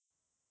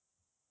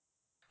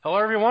Hello,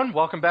 everyone.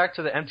 Welcome back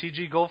to the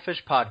MTG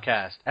Goldfish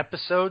Podcast,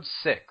 Episode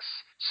 6.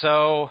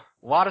 So,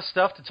 a lot of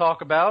stuff to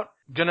talk about.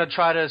 Gonna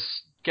try to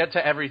get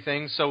to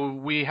everything. So,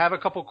 we have a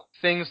couple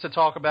things to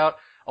talk about,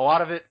 a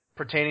lot of it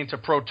pertaining to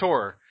Pro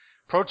Tour.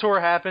 Pro Tour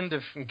happened,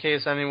 in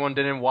case anyone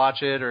didn't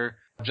watch it or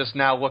just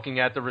now looking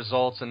at the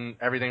results and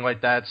everything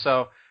like that.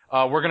 So,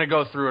 we're gonna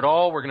go through it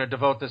all. We're gonna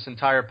devote this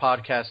entire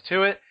podcast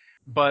to it.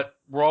 But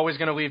we're always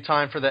gonna leave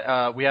time for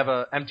we have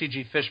a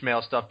MTG Fish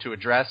Mail stuff to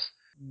address.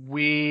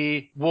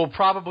 We will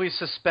probably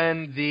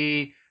suspend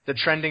the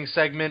trending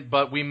segment,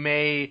 but we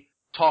may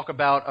talk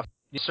about a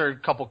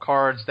certain couple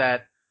cards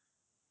that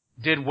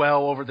did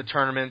well over the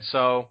tournament,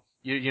 so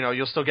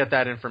you'll still get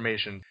that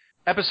information.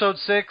 Episode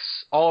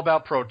 6, all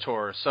about Pro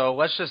Tour. So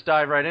let's just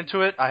dive right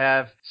into it. I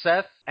have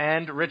Seth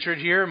and Richard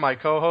here, my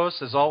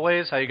co-hosts, as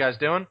always. How you guys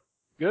doing?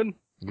 Good.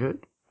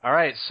 Good. All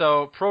right,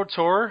 so Pro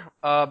Tour,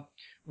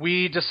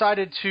 we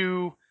decided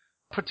to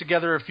put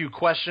together a few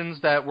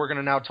questions that we're going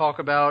to now talk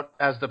about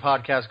as the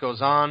podcast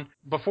goes on.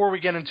 Before we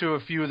get into a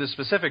few of the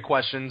specific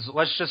questions,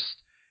 let's just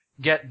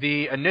get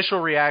the initial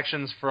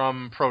reactions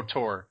from Pro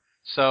Tour.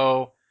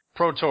 So,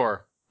 Pro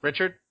Tour,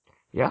 Richard?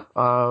 Yeah,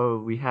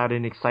 we had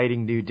an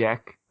exciting new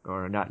deck,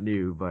 or not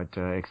new, but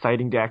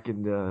exciting deck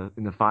in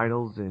the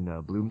finals in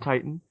Bloom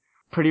Titan.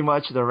 Pretty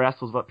much the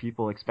rest was what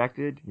people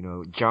expected.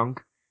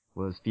 Junk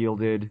was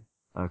fielded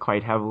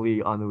quite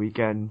heavily on the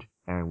weekend,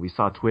 and we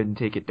saw Twin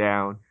take it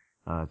down.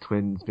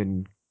 Twin's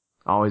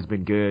always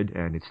been good,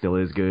 and it still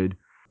is good.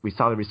 We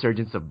saw the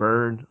resurgence of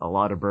Burn, a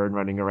lot of Burn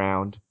running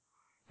around.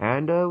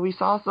 And we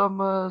saw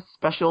some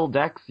special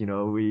decks.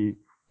 We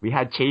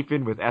had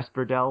Chapin with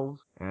Esper Delves,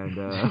 and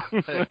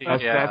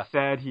as Seth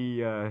said,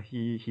 he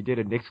did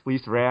a Nyx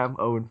Fleece Ram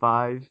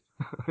 0-5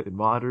 in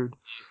Modern.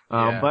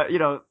 But,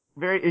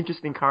 very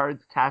interesting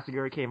cards.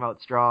 Tasigur came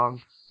out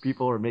strong.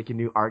 People were making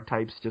new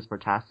archetypes just for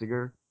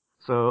Tasigur.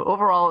 So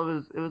overall,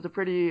 it was a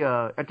pretty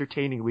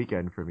entertaining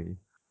weekend for me.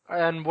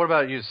 And what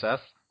about you,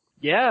 Seth?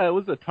 Yeah, it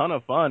was a ton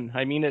of fun.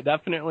 I mean,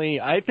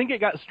 I think it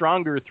got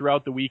stronger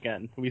throughout the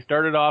weekend. We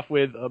started off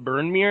with a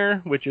Burn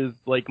Mirror, which is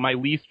like my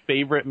least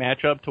favorite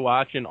matchup to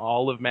watch in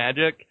all of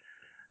Magic.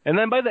 And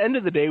then by the end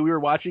of the day, we were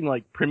watching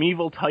like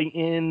Primeval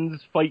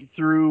Titans fight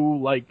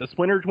through like the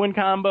Splinter Twin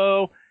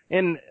combo.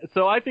 And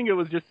so I think it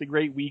was just a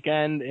great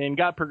weekend and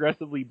got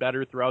progressively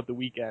better throughout the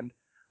weekend.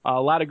 A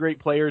lot of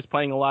great players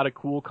playing a lot of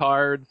cool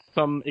cards,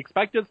 some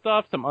expected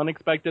stuff, some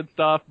unexpected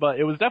stuff, but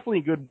it was definitely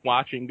good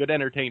watching, good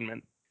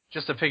entertainment.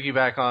 Just to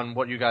piggyback on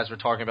what you guys were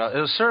talking about, it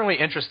was certainly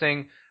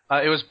interesting.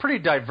 It was pretty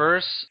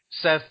diverse.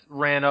 Seth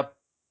ran up.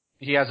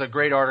 He has a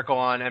great article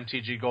on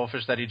MTG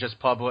Goldfish that he just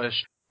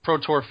published, Pro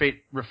Tour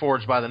Fate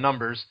Reforged by the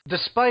Numbers.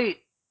 Despite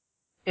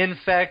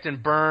Infect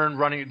and Burn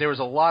running, there was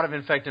a lot of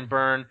Infect and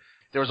Burn.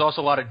 There was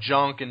also a lot of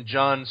Junk and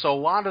Jun. So a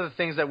lot of the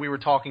things that we were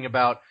talking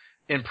about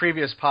in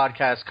previous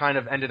podcasts kind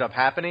of ended up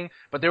happening,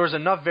 but there was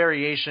enough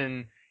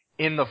variation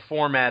in the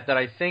format that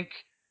I think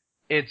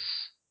it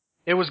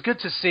was good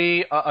to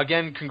see.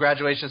 Again,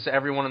 congratulations to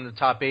everyone in the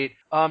top 8.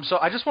 So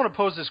I just want to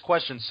pose this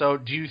question. So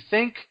do you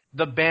think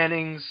the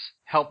bannings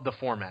helped the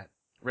format?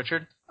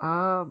 Richard?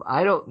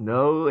 I don't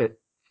know. It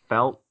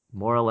felt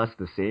more or less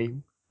the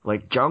same.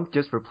 Like, Junk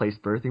just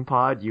replaced Birthing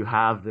Pod. You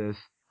have this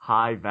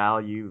high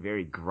value,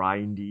 very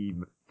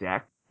grindy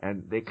deck.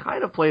 And they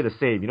kind of play the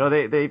same.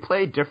 They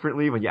play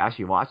differently when you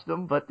actually watch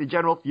them, but the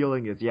general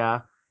feeling is,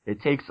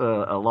 it takes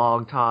a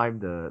long time.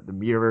 The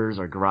mirrors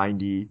are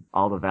grindy.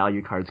 All the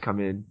value cards come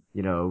in.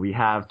 We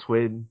have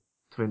Twin.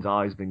 Twin's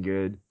always been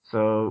good.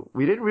 So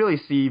we didn't really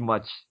see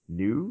much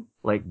new.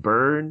 Like,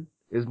 Burn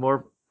is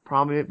more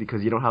prominent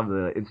because you don't have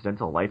the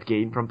incidental life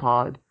gain from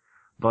Pod.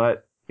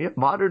 But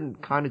Modern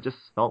kind of just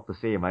felt the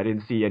same. I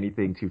didn't see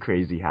anything too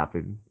crazy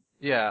happen.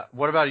 Yeah.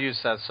 What about you,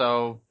 Seth?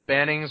 So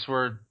bannings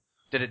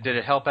Did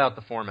it help out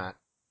the format?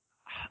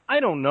 I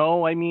don't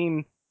know. I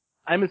mean,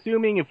 I'm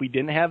assuming if we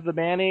didn't have the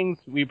bannings,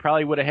 we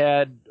probably would have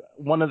had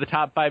one of the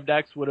top 5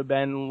 decks would have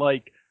been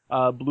like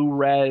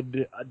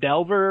blue-red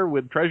Delver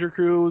with Treasure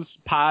Cruise.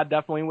 Pod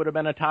definitely would have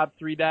been a top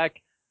 3 deck.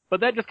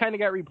 But that just kind of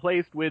got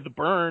replaced with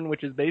Burn,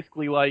 which is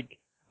basically like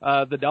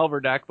the Delver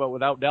deck, but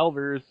without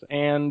Delvers.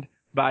 And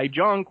by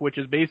Junk, which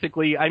is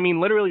basically, I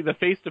mean, literally the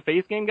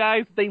face-to-face game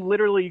guys, they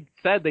literally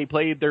said they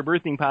played their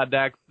Birthing Pod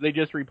decks. They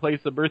just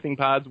replaced the Birthing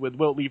Pods with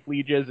Wiltleaf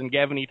Lieges and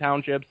Gavony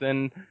Townships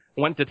and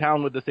went to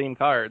town with the same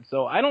cards.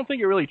 So I don't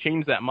think it really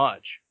changed that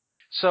much.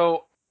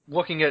 So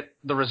looking at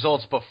the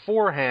results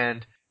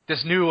beforehand,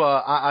 this new,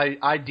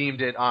 I deemed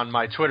it on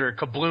my Twitter,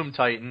 Kabloom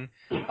Titan,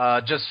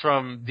 just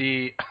from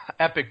the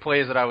epic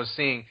plays that I was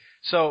seeing.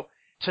 So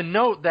to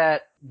note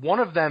that one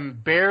of them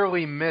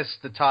barely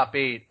missed the top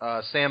 8,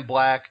 Sam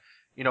Black,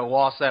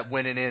 lost that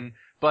winning in,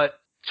 but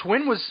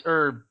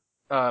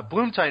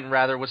Bloom Titan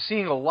rather, was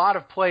seeing a lot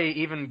of play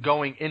even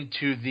going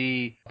into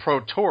the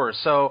Pro Tour.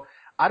 So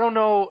I don't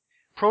know,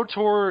 Pro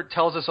Tour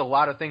tells us a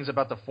lot of things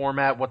about the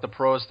format, what the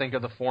pros think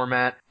of the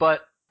format,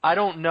 but I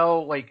don't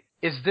know,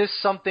 is this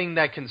something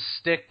that can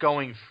stick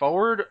going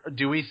forward?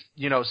 Do we,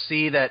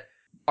 see that,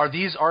 are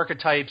these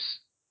archetypes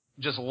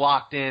just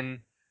locked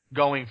in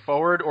going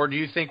forward, or do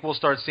you think we'll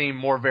start seeing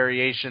more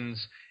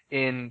variations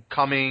in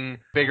coming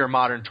bigger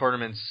Modern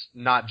tournaments,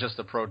 not just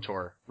the Pro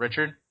Tour?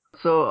 Richard?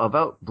 So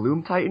about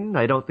Bloom Titan,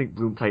 I don't think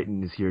Bloom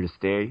Titan is here to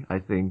stay. I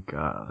think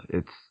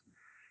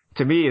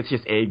to me, it's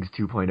just Eggs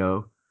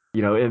 2.0.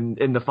 You know,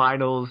 in the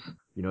finals,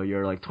 you know,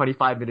 you're like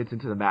 25 minutes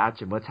into the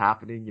match, and what's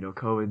happening? You know,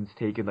 Cohen's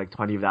taken like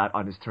 20 of that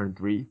on his turn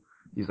 3.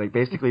 He's like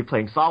basically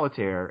playing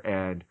solitaire,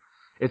 and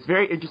it's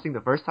very interesting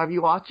the first time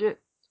you watch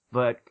it,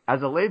 but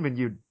as a layman,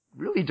 you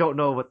really don't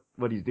know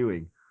what he's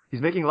doing.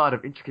 He's making a lot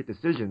of intricate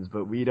decisions,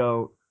 but we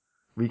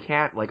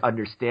can't like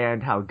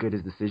understand how good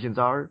his decisions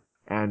are,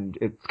 and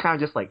it's kind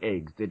of just like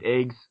Eggs. Did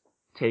Eggs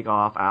take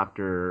off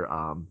after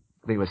I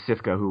think it was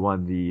Sivka who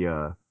won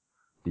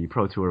the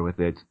Pro Tour with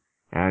it?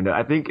 And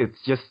I think it's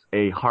just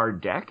a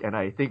hard deck, and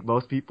I think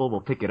most people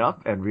will pick it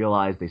up and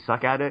realize they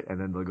suck at it, and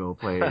then they'll go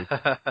play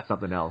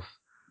something else.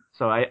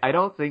 So I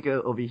don't think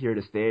it'll be here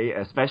to stay,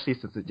 especially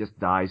since it just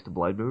dies to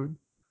Blood Moon.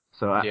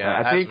 So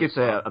I think it's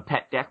a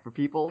pet deck for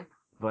people,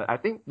 but I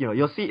think, you know,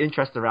 you'll see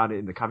interest around it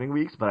in the coming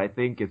weeks, but I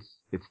think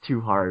it's too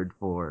hard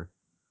for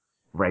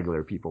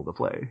regular people to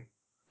play.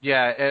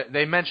 Yeah,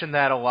 they mentioned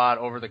that a lot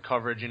over the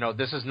coverage. You know,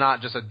 this is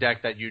not just a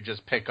deck that you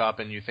just pick up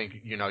and you think,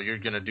 you know, you're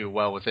going to do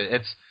well with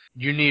it.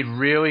 You need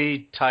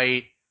really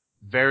tight,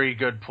 very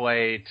good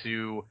play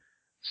to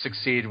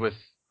succeed with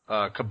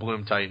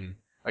Kabloom Titan.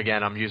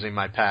 Again, I'm using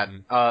my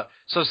patent.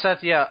 So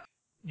Seth, yeah,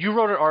 you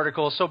wrote an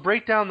article. So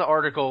break down the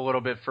article a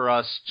little bit for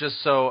us,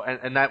 just so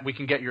and that we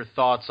can get your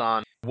thoughts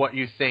on what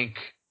you think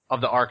of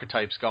the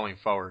archetypes going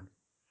forward.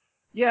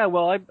 Yeah,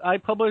 well, I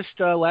published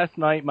last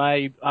night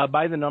my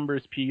by the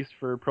numbers piece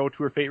for Pro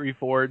Tour Fate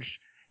Reforged,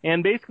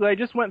 and basically I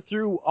just went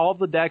through all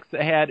the decks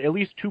that had at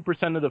least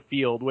 2% of the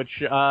field, which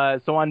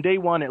so on day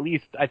one at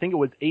least I think it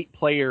was 8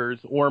 players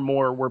or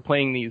more were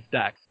playing these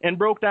decks, and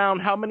broke down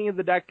how many of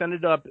the decks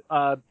ended up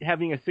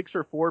having a 6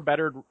 or 4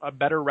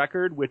 better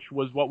record, which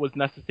was what was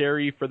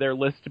necessary for their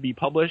list to be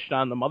published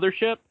on the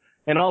mothership,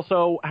 and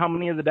also how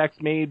many of the decks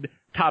made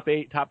top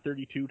 8, top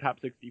 32, top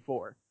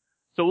 64.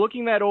 So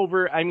looking that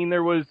over, I mean,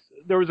 there was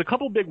a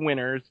couple big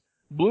winners.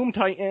 Bloom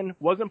Titan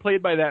wasn't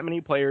played by that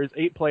many players,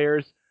 8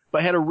 players,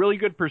 but had a really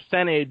good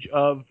percentage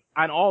on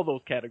all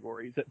those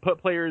categories. It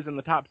put players in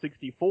the top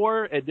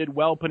 64. It did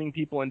well putting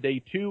people in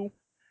day 2.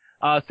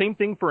 Same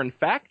thing for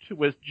Infect,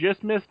 was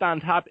just missed on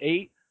top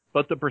 8,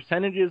 but the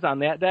percentages on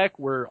that deck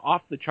were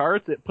off the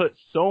charts. It put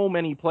so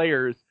many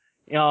players.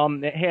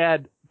 It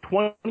had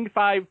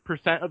 25%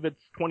 of its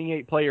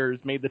 28 players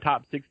made the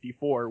top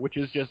 64, which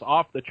is just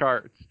off the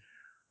charts.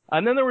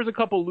 And then there was a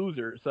couple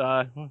losers,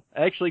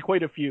 actually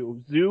quite a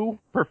few. Zoo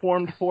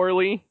performed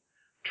poorly,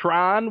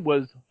 Tron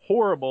was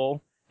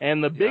horrible,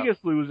 and the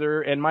biggest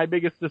loser and my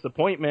biggest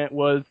disappointment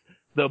was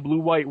the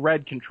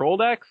blue-white-red control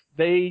decks.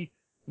 They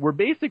were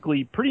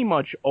basically pretty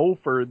much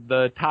for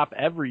the top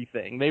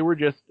everything. They were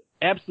just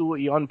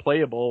absolutely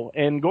unplayable.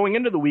 And going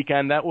into the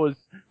weekend, that was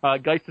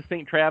Geist of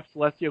St. Trapp,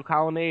 Celestial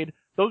Colonnade.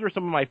 Those were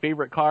some of my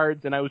favorite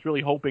cards, and I was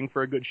really hoping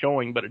for a good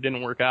showing, but it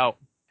didn't work out.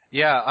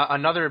 Yeah,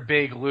 another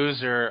big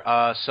loser.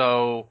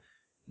 So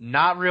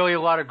not really a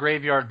lot of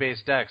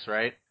graveyard-based decks,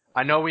 right?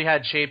 I know we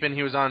had Chapin.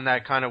 He was on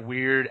that kind of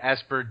weird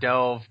Esper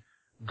Delve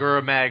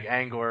Gurmag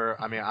Angler.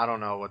 I mean, I don't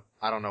know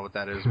what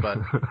that is, but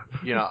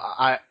you know,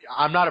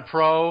 I'm not a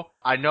pro.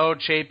 I know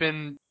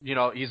Chapin. You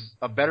know, he's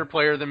a better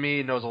player than me.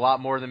 He knows a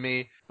lot more than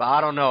me. But I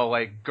don't know,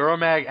 like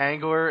Gurmag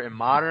Angler in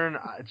Modern.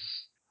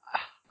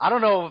 I don't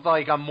know if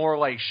like I'm more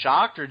like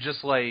shocked or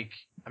just like.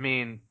 I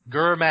mean,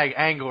 Gurmag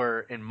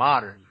Angler in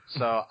Modern.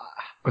 So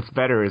what's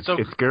better is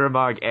it's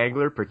Gurmag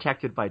Angler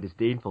protected by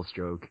Disdainful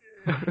Stroke.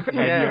 And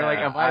you're like,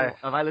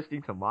 am I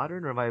listening to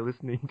Modern or am I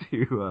listening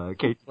to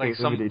Kate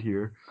Limited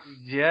here?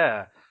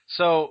 Yeah.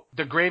 So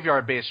the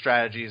graveyard-based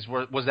strategies,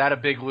 was that a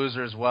big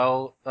loser as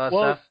well,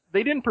 well, Seth?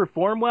 They didn't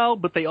perform well,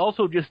 but they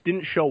also just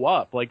didn't show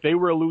up. Like, they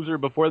were a loser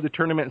before the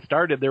tournament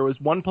started. There was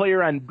one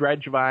player on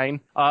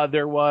Dredgevine.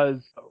 There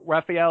was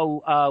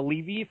Raphael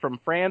Levy from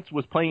France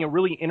was playing a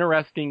really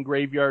interesting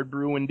graveyard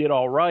brew and did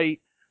all right.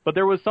 But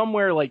there was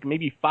somewhere like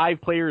maybe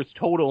 5 players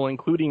total,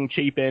 including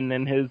Chapin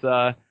and his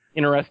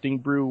interesting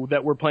brew,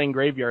 that were playing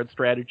graveyard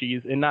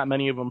strategies, and not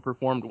many of them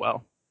performed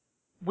well.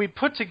 We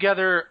put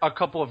together a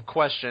couple of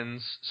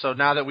questions, so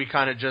now that we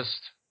kind of just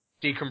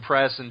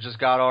decompress and just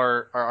got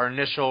our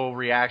initial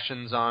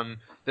reactions on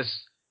this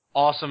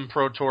awesome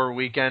Pro Tour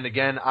weekend.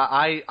 Again,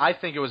 I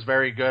think it was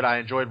very good. I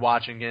enjoyed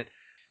watching it.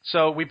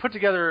 So we put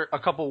together a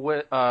couple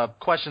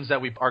questions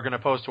that we are going to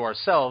pose to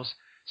ourselves.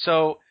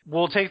 So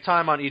we'll take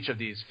time on each of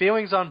these.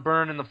 Feelings on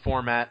Burn in the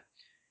format.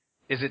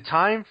 Is it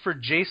time for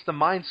Jace the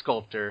Mind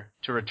Sculptor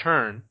to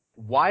return?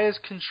 Why is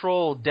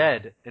Control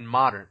dead in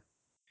Modern?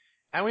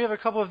 And we have a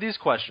couple of these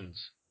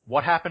questions.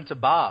 What happened to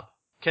Bob?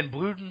 Can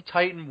Bloom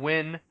Titan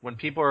win when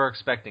people are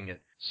expecting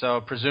it? So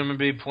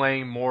presumably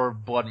playing more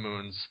Blood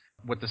Moons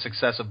with the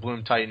success of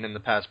Bloom Titan in the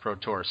past Pro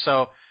Tour.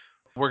 So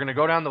we're going to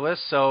go down the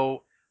list.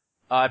 So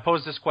I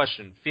posed this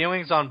question.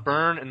 Feelings on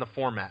Burn in the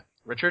format.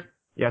 Richard?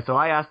 Yeah, so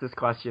I asked this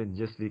question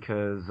just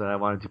because I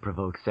wanted to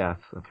provoke Seth.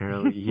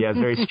 Apparently he has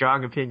very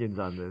strong opinions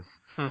on this.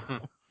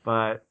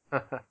 But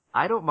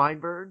I don't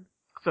mind Burn.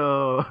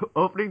 So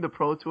opening the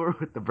Pro Tour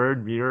with the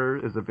Burn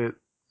Mirror is a bit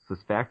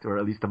suspect, or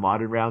at least the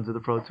modern rounds of the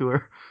Pro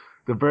Tour.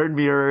 The Burn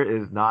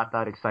Mirror is not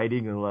that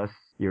exciting unless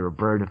you're a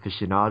Burn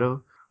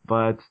aficionado,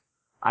 but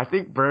I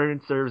think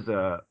Burn serves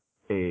a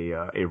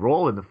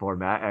role in the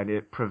format, and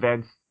it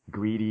prevents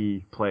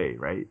greedy play,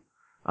 right?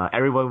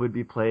 Everyone would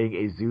be playing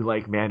a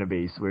zoo-like mana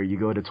base where you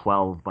go to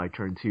 12 by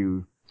turn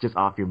 2 just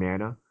off your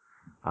mana.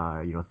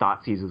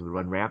 Thought Seizers would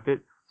run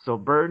rampant. So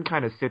Burn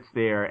kind of sits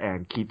there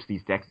and keeps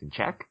these decks in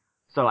check.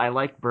 So I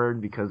like Burn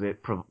because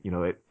it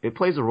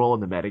plays a role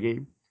in the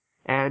metagame.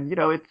 And,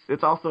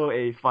 it's also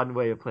a fun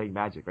way of playing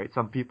Magic, right?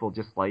 Some people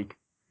just like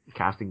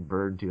casting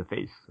Burn to the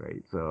face,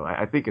 right? So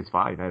I think it's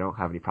fine. I don't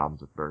have any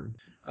problems with Burn.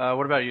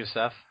 What about you,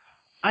 Seth?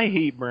 I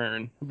hate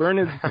Burn. Burn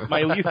is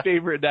my least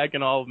favorite deck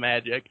in all of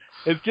Magic.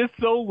 It's just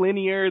so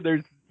linear.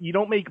 You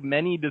don't make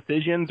many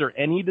decisions or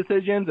any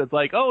decisions. It's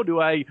like, oh,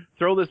 do I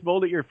throw this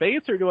bolt at your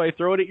face or do I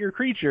throw it at your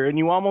creature? And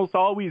you almost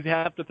always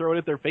have to throw it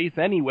at their face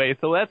anyway,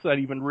 so that's not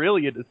even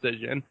really a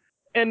decision.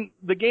 And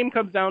the game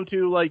comes down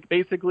to, like,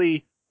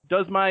 basically,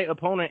 does my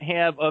opponent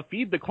have a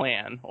Feed the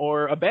Clan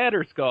or a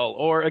Batter Skull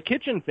or a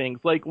Kitchen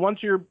Finks? Like,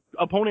 once your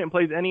opponent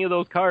plays any of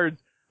those cards,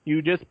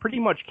 you just pretty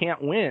much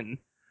can't win.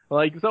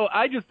 Like, so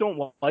I just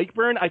don't like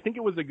Burn. I think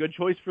it was a good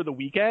choice for the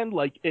weekend.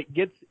 Like, it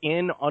gets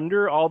in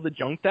under all the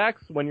junk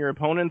decks when your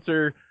opponents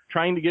are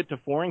trying to get to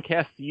 4 and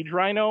cast Siege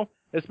Rhino.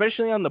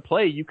 Especially on the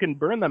play, you can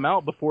burn them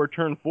out before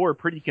turn 4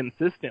 pretty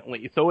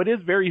consistently. So it is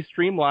very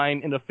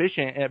streamlined and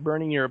efficient at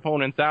burning your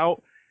opponents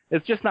out.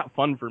 It's just not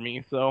fun for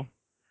me, so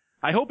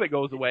I hope it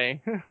goes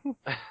away.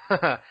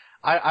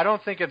 I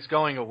don't think it's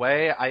going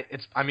away.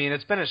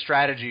 It's been a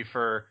strategy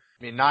for,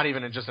 not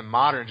even just in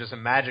Modern, just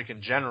in Magic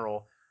in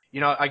general.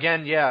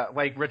 Again, yeah,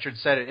 like Richard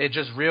said, it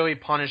just really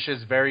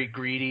punishes very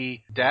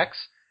greedy decks.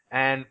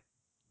 And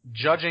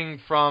judging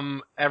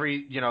from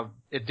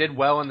it did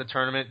well in the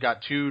tournament,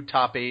 got 2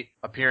 top 8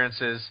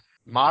 appearances.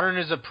 Modern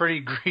is a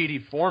pretty greedy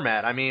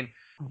format.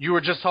 You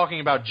were just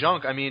talking about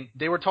junk.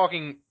 They were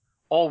talking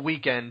all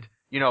weekend,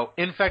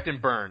 Infect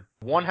and Burn.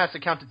 One has to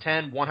count to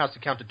 10, one has to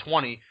count to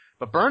 20.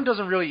 But Burn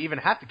doesn't really even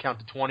have to count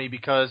to 20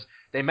 because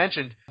they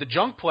mentioned the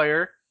junk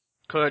player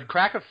could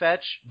crack a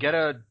fetch, get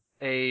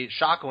a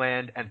shock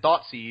land and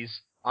Thoughtseize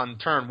on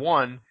turn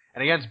 1,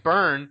 and against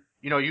Burn,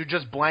 you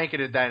just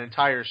blanketed that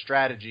entire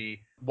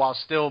strategy while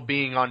still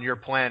being on your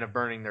plan of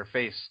burning their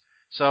face.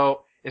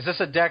 So, is this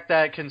a deck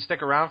that can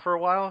stick around for a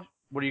while?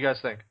 What do you guys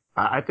think?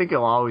 I think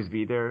it'll always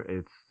be there.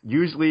 It's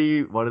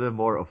usually one of the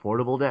more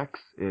affordable decks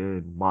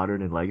in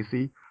Modern and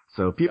Legacy.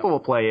 So people will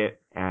play it,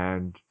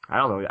 and I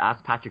don't know,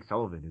 ask Patrick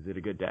Sullivan, is it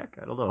a good deck?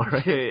 I don't know,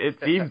 right?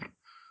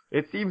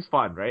 It seems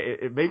fun, right?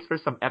 It makes for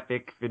some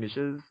epic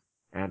finishes.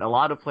 And a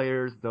lot of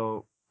players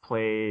don't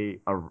play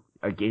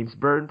against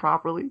Burn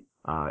properly.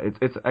 I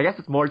guess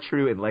it's more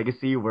true in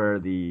Legacy where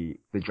the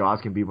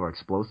draws can be more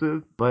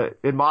explosive. But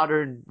in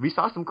Modern, we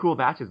saw some cool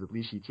matches with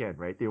Li Shiqian,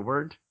 right? They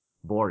weren't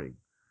boring.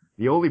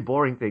 The only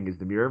boring thing is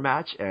the mirror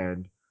match,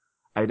 and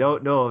I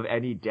don't know of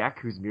any deck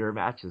whose mirror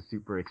match is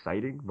super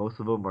exciting. Most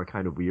of them are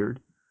kind of weird.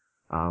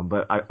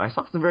 But I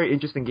saw some very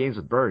interesting games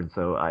with Burn,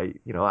 so I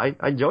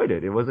enjoyed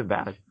it. It wasn't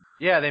bad.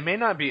 Yeah, they may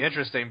not be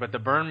interesting, but the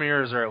burn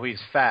mirrors are at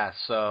least fast,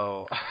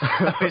 so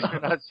at least you're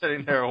not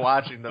sitting there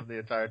watching them the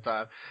entire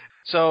time.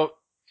 So,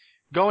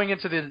 going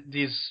into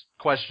these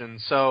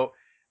questions, so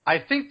I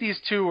think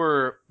these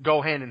two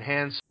go hand in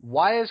hand.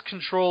 Why is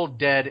Control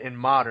dead in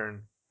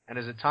Modern, and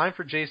is it time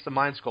for Jace the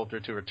Mind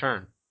Sculptor to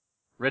return?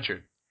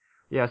 Richard.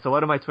 Yeah, so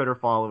one of my Twitter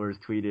followers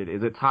tweeted,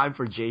 is it time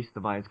for Jace the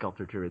Mind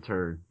Sculptor to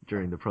return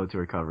during the Pro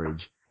Tour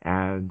coverage?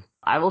 And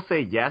I will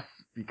say yes,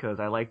 because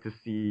I like to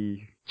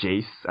see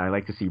Jace. I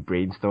like to see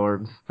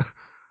brainstorms.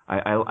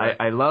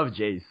 I love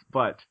Jace,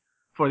 but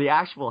for the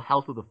actual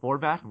health of the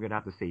format, I'm going to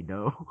have to say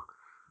no.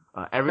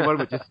 Everyone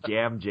would just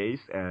jam Jace,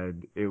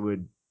 and it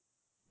would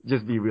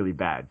just be really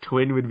bad.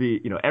 Twin would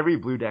be, every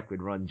blue deck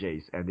would run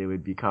Jace, and they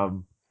would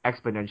become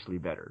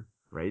exponentially better,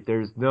 right?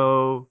 There's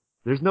no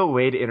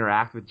way to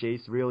interact with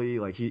Jace, really.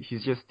 Like,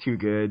 he's just too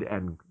good,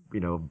 and,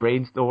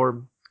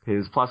 brainstorm,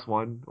 his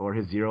 +1, or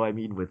his 0,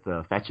 with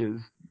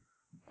fetches,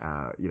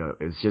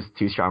 it's just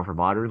too strong for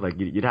Modern. Like,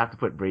 you'd have to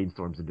put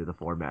brainstorms into the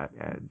format,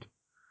 and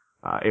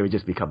it would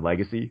just become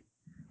Legacy,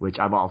 which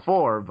I'm all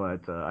for,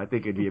 but I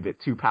think it'd be a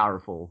bit too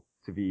powerful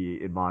to be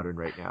in Modern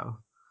right now.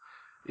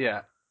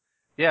 Yeah.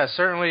 Yeah,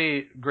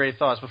 certainly great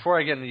thoughts. Before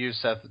I get into you,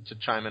 Seth, to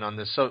chime in on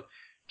this, so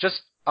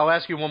I'll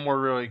ask you one more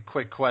really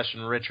quick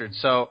question, Richard.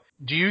 So,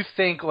 do you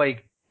think,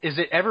 is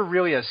it ever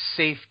really a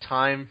safe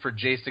time for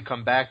Jace to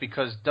come back?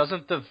 Because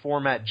doesn't the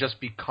format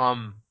just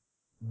become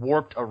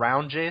warped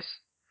around Jace?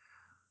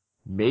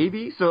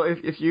 Maybe. So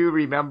if you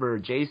remember,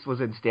 Jace was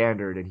in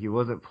Standard and he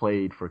wasn't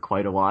played for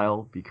quite a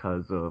while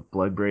because of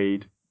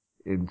Bloodbraid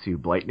into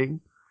Blightning.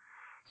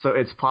 So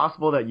it's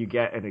possible that you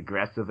get an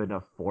aggressive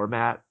enough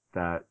format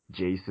that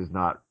Jace is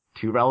not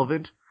too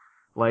relevant.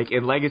 Like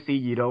in Legacy,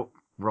 you don't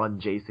run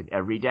Jace in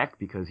every deck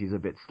because he's a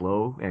bit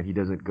slow and he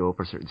doesn't go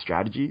for certain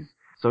strategies.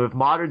 So if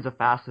Modern's a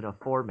fast enough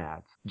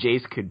format,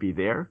 Jace could be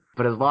there.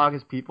 But as long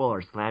as people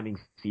are slamming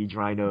Siege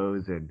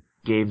Rhinos and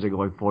games are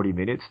going 40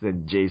 minutes,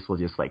 then Jace will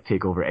just like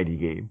take over any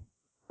game.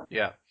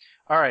 Yeah.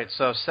 All right,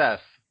 so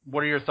Seth,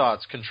 what are your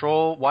thoughts?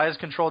 Control. Why is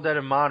Control dead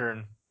in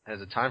Modern?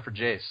 Is it time for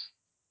Jace?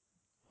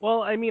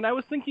 Well, I mean, I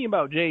was thinking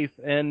about Jace,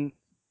 and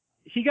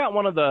he got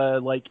one of the,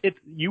 like,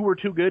 you were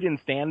too good in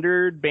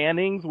Standard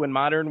bannings when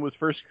Modern was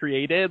first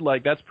created.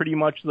 Like, that's pretty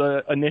much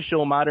the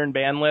initial Modern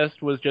ban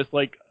list was just,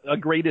 like, a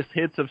greatest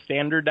hits of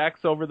Standard decks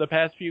over the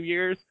past few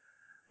years.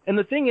 And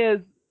the thing is,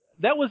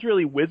 that was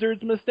really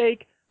Wizards'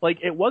 mistake. Like,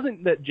 it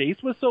wasn't that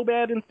Jace was so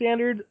bad in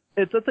Standard,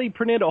 it's that they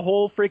printed a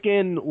whole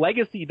freaking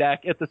Legacy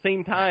deck at the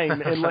same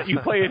time and let you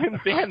play it in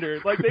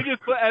Standard. Like, they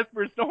just put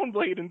Esper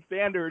Stoneblade in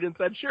Standard and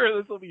said,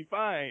 sure, this will be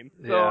fine.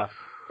 So, Yeah.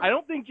 I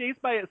don't think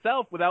Jace by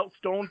itself, without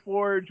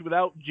Stoneforge,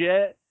 without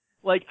Jet,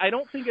 like, I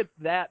don't think it's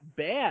that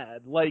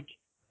bad. Like,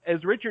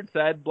 as Richard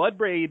said,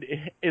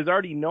 Bloodbraid is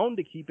already known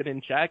to keep it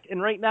in check,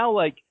 and right now,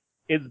 like,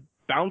 is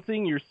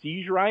bouncing your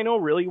Siege Rhino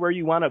really where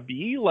you want to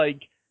be?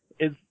 Like,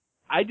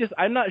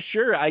 I'm not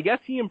sure. I guess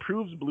he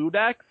improves blue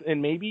decks,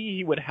 and maybe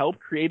he would help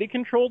create a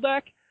control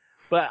deck,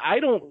 but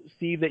I don't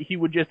see that he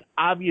would just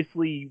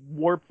obviously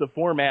warp the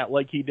format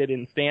like he did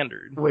in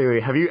Standard.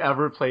 Wait, have you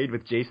ever played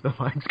with Jace the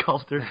Mind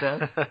Sculptor,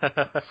 Seth?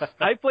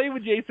 I play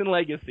with Jason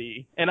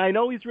Legacy, and I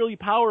know he's really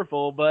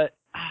powerful, but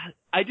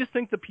I just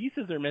think the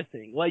pieces are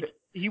missing. Like,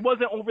 he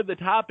wasn't over the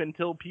top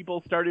until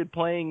people started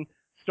playing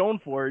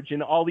Stoneforge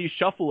and all these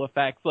shuffle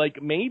effects.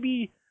 Like,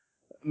 maybe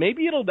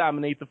it'll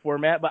dominate the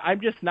format, but I'm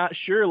just not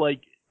sure,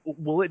 like,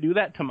 will it do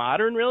that to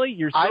Modern, really?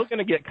 You're still going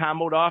to get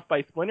comboed off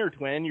by Splinter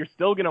Twin. You're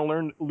still going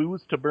to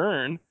lose to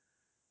Burn.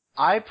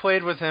 I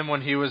played with him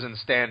when he was in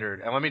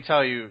Standard, and let me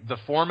tell you, the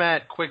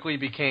format quickly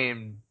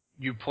became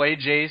you play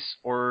Jace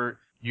or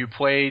you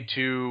play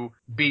to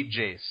beat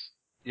Jace.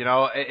 You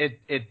know,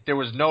 there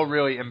was no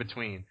really in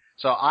between.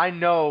 So I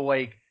know,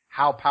 like,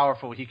 how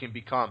powerful he can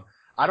become.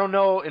 I don't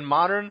know in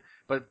Modern,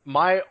 but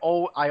I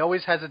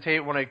always hesitate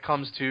when it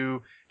comes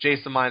to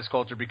Jace the Mind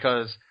Sculptor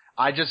because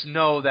I just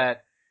know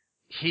that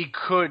he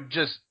could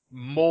just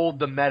mold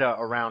the meta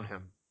around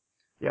him.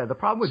 Yeah, the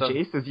problem with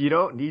Jace is you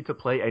don't need to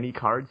play any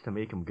cards to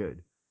make him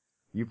good.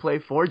 You play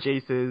 4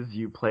 Jaces,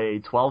 you play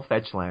 12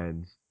 fetch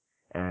lands,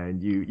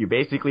 and you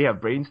basically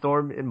have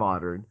Brainstorm in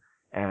Modern,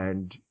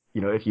 and, you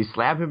know, if you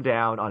slam him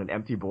down on an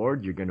empty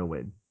board, you're gonna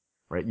win.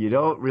 Right? You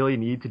don't really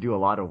need to do a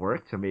lot of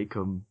work to make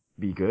him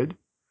be good.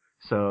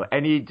 So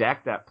any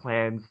deck that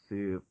plans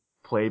to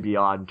play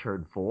beyond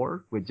turn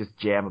 4 would just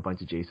jam a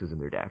bunch of Jaces in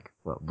their deck.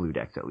 Well, blue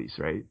decks at least,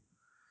 right?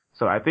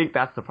 So I think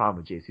that's the problem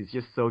with Jace. He's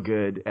just so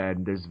good,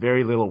 and there's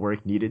very little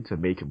work needed to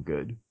make him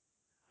good.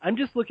 I'm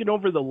just looking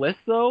over the list,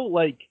 though.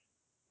 Like,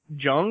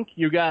 Junk,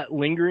 you got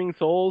Lingering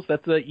Souls.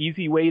 That's an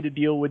easy way to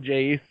deal with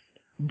Jace.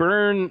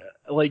 Burn,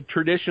 like,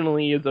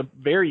 traditionally is a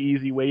very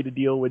easy way to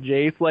deal with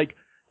Jace. Like,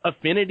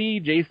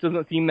 Affinity, Jace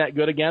doesn't seem that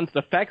good against.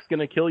 Effect's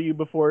gonna kill you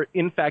before,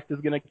 Infect is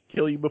gonna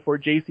kill you before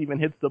Jace even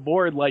hits the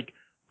board. Like,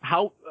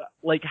 how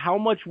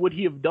much would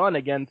he have done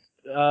against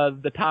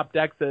the top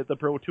decks at the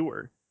Pro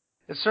Tour?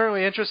 It's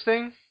certainly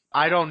interesting.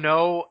 I don't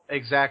know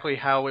exactly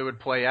how it would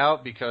play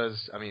out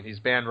because, I mean, he's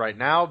banned right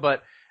now,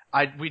 but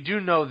we do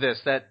know this,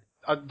 that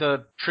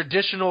the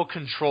traditional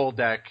control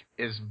deck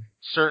is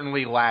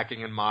certainly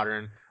lacking in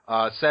Modern.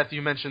 Seth,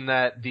 you mentioned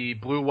that the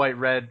blue, white,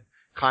 red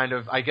kind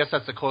of, I guess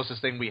that's the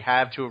closest thing we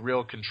have to a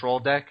real control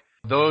deck.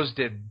 Those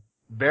did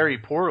very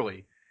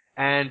poorly.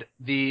 And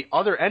the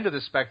other end of the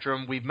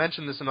spectrum, we've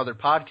mentioned this in other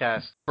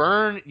podcasts,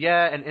 Burn,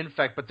 yeah, and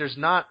Infect, but there's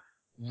not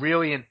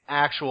really an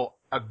actual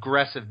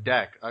aggressive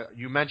deck.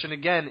 You mentioned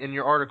again in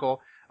your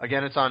article,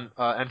 again it's on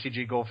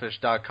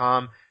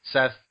mtggoldfish.com,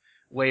 Seth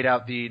laid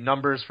out the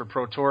numbers for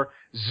Pro Tour.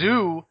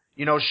 Zoo,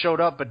 showed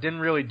up but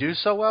didn't really do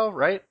so well,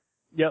 right?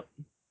 Yep.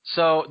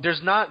 So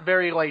there's not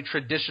very like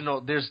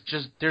traditional. There's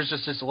just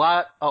a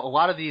lot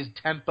of these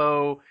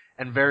tempo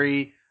and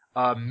very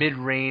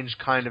mid-range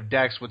kind of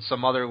decks with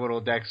some other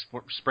little decks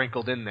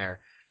sprinkled in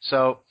there.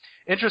 So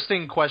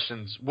interesting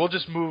questions. We'll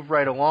just move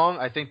right along.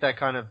 I think that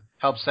kind of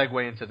helps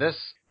segue into this.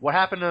 What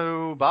happened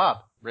to Bob,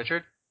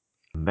 Richard?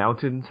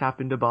 Mountains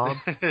happened to Bob.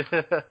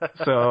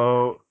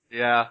 So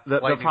yeah,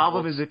 the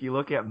problem is if you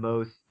look at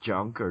most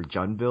Junk or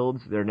Jund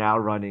builds, they're now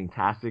running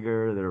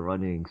Tasigur, they're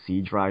running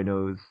Siege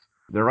Rhinos.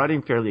 They're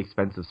running fairly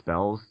expensive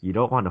spells. You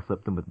don't want to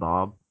flip them with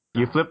Bob.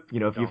 You flip,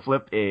 if you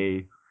flip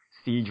a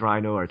Siege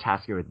Rhino or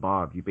Tasigur with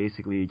Bob, you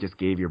basically just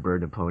gave your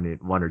burn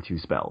opponent 1 or 2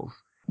 spells,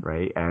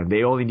 right? And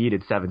they only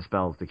needed 7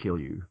 spells to kill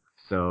you.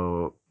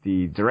 So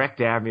the direct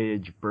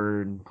damage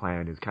burn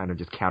plan is kind of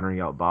just countering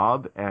out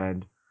Bob,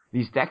 and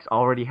these decks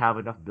already have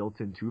enough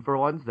built-in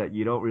 2-for-1s that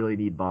you don't really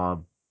need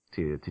Bob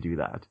to do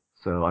that.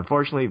 So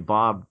unfortunately,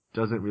 Bob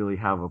doesn't really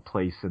have a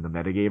place in the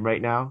metagame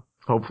right now.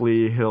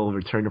 Hopefully he'll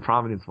return to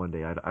prominence one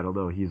day. I don't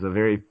know. He's a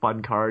very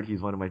fun card.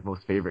 He's one of my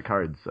most favorite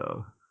cards,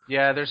 so.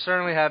 Yeah, there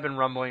certainly have been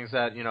rumblings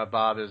that,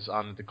 Bob is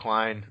on the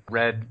decline.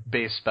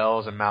 Red-based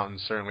spells and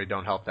mountains certainly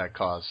don't help that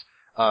cause.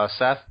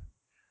 Seth?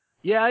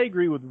 Yeah, I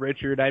agree with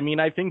Richard. I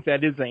mean, I think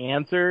that is the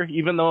answer,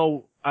 even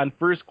though on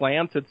first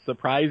glance, it's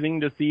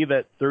surprising to see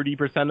that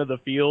 30% of the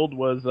field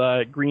was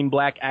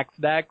green-black X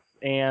decks,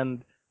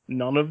 and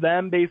none of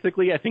them,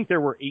 basically. I think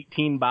there were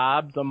 18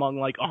 Bobs among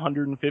like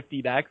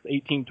 150 decks,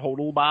 18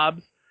 total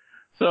Bobs.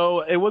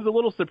 So it was a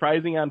little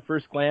surprising on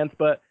first glance,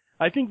 but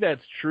I think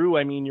that's true.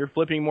 I mean, you're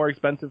flipping more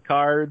expensive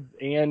cards,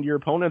 and your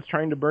opponent's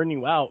trying to burn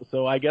you out,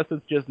 so I guess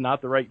it's just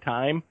not the right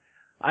time.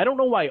 I don't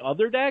know why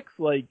other decks,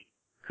 like,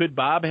 could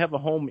Bob have a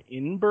home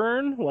in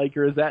burn? Like,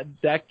 or is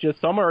that deck just,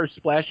 some are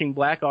splashing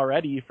black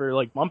already for,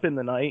 like, Bump in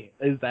the Night.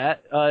 Is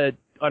that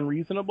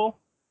unreasonable?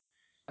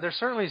 They're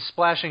certainly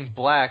splashing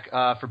black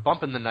for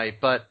Bump in the Night,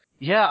 but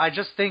yeah, I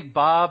just think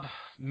Bob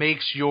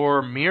makes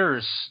your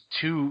mirrors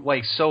too,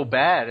 like, so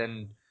bad,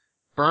 and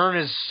burn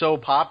is so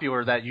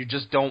popular that you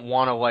just don't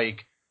want to,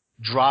 like,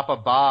 drop a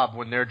Bob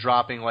when they're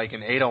dropping, like,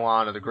 an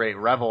Eidolon or the Great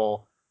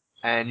Revel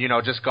and, you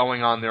know, just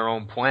going on their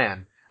own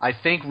plan. I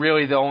think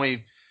really the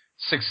only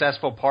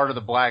successful part of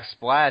the black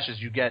splash is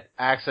you get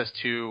access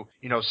to,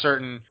 you know,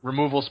 certain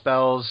removal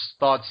spells,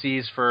 Thought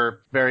Seize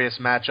for various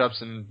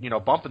matchups, and, you know,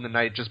 Bump in the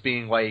Night just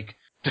being, like,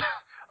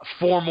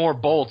 4 more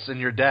bolts in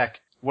your deck.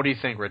 What do you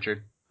think,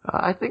 Richard?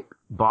 I think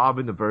Bob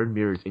in the burn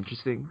mirror is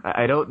interesting.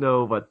 I don't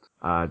know what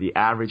the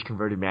average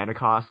converted mana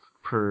cost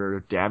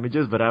per damage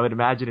is, but I would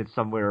imagine it's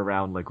somewhere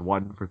around like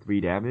 1 for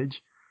 3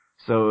 damage.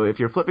 So if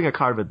you're flipping a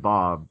card with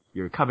Bob,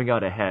 you're coming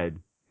out ahead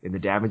in the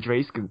damage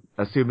race,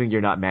 assuming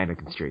you're not mana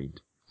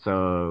constrained.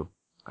 So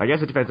I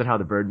guess it depends on how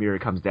the burn mirror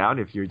comes down.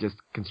 If you're just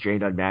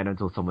constrained on mana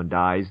until someone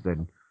dies,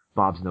 then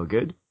Bob's no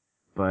good.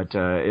 But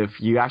if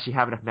you actually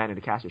have enough mana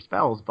to cast your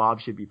spells,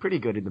 Bob should be pretty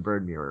good in the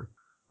burn mirror.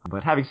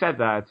 But having said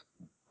that,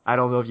 I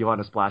don't know if you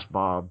want to splash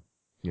Bob,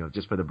 you know,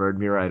 just for the burn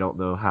mirror. I don't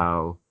know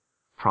how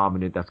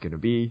prominent that's going to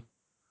be.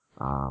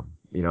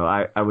 You know,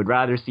 I would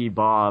rather see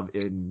Bob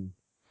in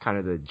kind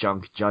of the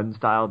Junk Jun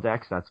style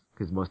decks. That's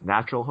his most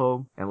natural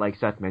home. And like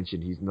Seth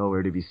mentioned, he's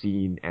nowhere to be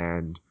seen,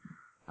 and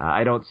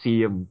I don't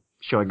see him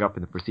showing up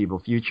in the foreseeable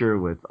future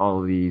with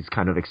all of these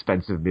kind of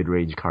expensive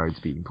mid-range cards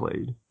being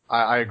played.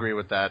 I agree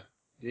with that.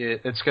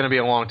 It's going to be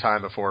a long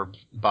time before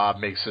Bob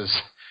makes his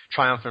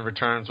triumphant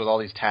returns with all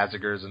these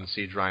Tazigers and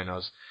Siege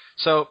Rhinos.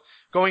 So,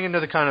 going into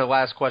the kind of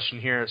last question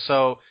here,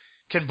 so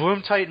can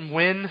Bloom Titan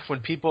win when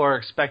people are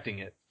expecting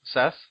it?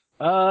 Seth?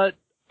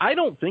 I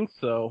don't think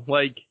so.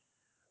 Like,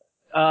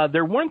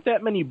 there weren't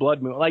that many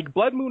Blood Moon. Like,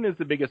 Blood Moon is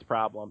the biggest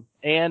problem.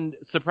 And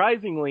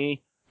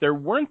surprisingly, there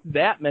weren't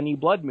that many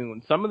Blood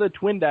Moons. Some of the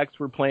twin decks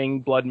were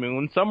playing Blood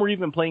Moon. Some were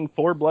even playing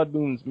 4 Blood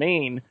Moons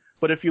main.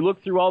 But if you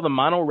look through all the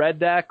mono red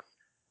decks,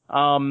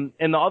 and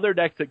the other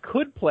decks that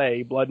could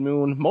play Blood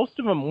Moon, most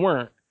of them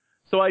weren't.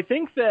 So I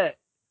think that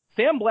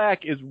Sam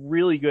Black is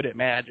really good at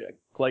Magic.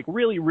 Like,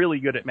 really, really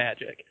good at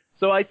Magic.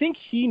 So I think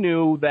he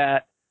knew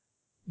that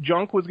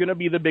Junk was going to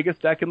be the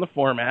biggest deck in the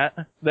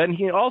format. Then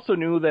he also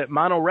knew that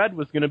Mono Red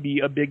was going to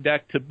be a big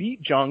deck to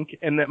beat Junk,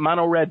 and that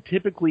Mono Red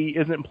typically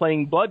isn't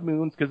playing Blood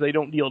Moons because they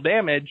don't deal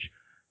damage.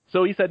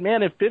 So he said,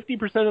 man, if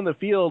 50% of the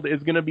field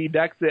is going to be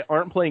decks that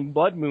aren't playing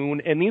Blood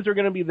Moon, and these are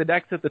going to be the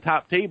decks at the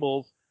top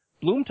tables,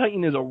 Bloom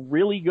Titan is a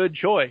really good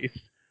choice.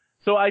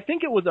 So I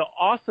think it was an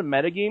awesome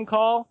metagame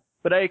call,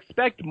 but I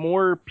expect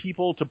more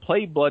people to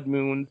play Blood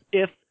Moons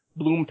if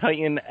Bloom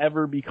Titan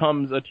ever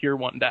becomes a tier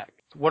 1 deck.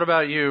 What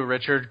about you,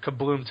 Richard?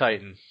 Kabloom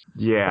Titan.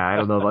 Yeah, I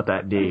don't know about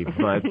that name,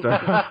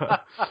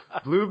 but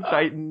Bloom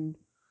Titan,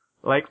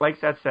 like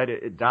Seth said,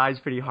 it dies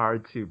pretty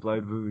hard to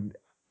Blood Moon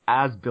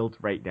as built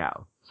right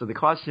now. So the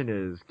question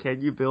is,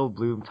 can you build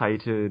Bloom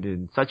Titan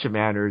in such a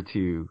manner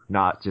to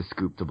not just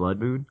scoop the Blood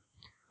Moon?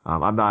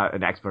 I'm not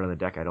an expert on the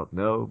deck, I don't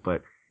know,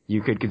 but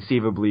you could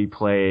conceivably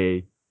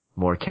play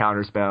more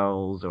counter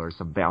spells or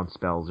some bounce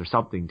spells or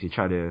something to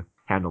try to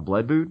handle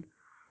Blood Moon.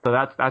 So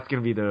that's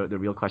going to be the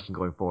real question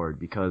going forward,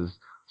 because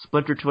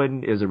Splinter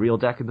Twin is a real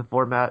deck in the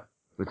format.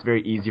 It's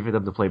very easy for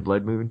them to play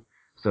Blood Moon,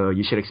 so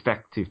you should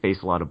expect to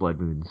face a lot of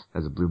Blood Moons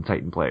as a Bloom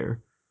Titan player.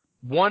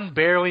 One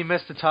barely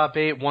missed the top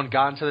 8, one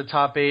got into the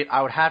top 8.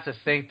 I would have to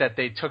think that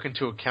they took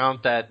into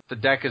account that the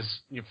deck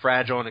is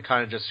fragile and it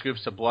kind of just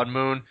scoops to Blood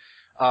Moon.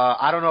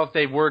 I don't know if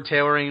they were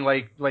tailoring,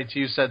 like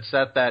you said,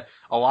 Seth, that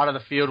a lot of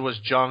the field was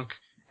Junk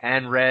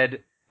and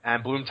Red,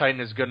 and Bloom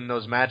Titan is good in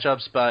those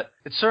matchups, but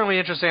it's certainly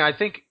interesting. I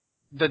think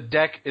the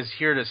deck is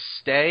here to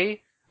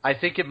stay. I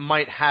think it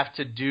might have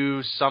to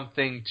do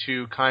something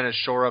to kind of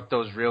shore up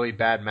those really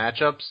bad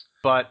matchups.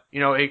 But, you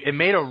know, it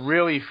made a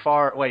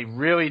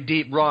really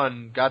deep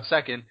run, got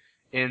second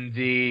in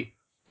the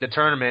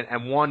tournament,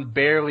 and one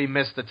barely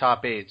missed the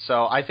top 8.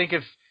 So I think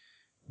if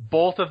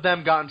both of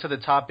them got into the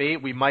top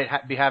 8, we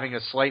might be having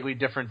a slightly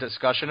different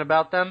discussion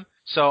about them.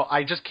 So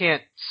I just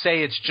can't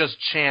say it's just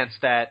chance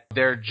that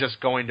they're just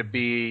going to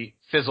be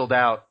fizzled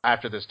out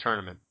after this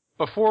tournament.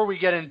 Before we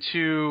get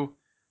into,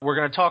 we're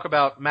going to talk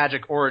about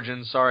Magic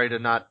Origins. Sorry to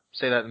not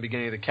say that in the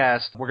beginning of the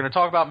cast. We're going to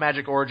talk about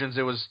Magic Origins.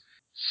 It was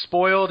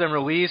spoiled and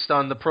released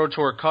on the Pro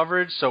Tour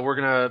coverage, so we're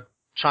going to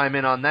chime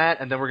in on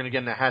that, and then we're going to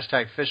get into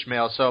hashtag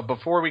Fishmail. So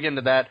before we get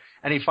into that,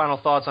 any final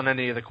thoughts on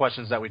any of the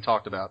questions that we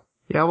talked about?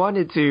 Yeah, I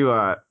wanted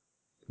to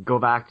go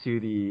back to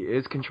the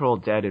is Control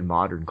dead in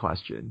Modern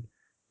question.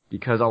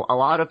 because a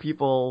lot of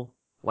people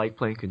like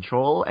playing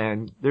Control,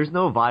 and there's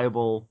no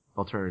viable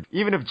alternative.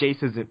 Even if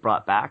Jace isn't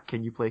brought back,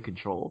 can you play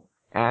Control?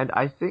 And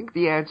I think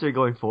the answer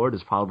going forward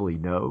is probably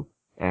no,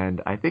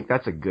 and I think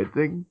that's a good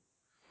thing,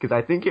 because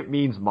I think it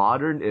means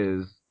Modern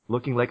is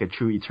looking like a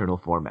true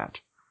Eternal format.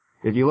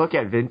 If you look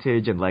at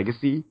Vintage and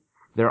Legacy,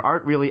 there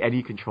aren't really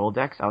any Control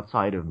decks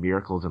outside of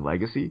Miracles and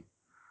Legacy,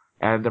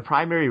 and the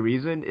primary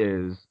reason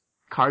is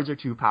cards are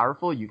too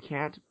powerful. You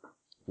can't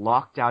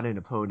lock down an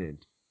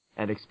opponent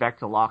and expect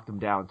to lock them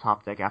down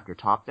top deck after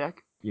top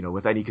deck,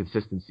 with any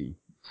consistency.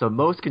 So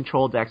most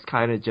Control decks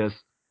kind of just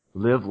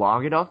live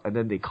long enough and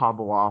then they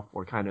combo off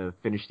or kind of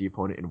finish the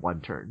opponent in one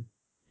turn.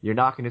 You're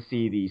not going to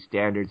see the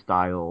standard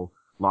style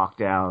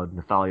lockdown,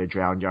 Nathalia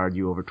Drown Yard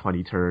you over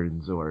 20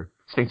 turns, or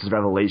Sphinx's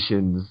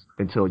Revelations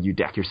until you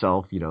deck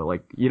yourself, you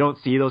don't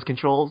see those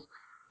Controls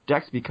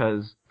decks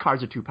because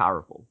cards are too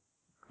powerful,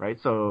 right?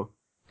 So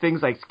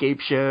things like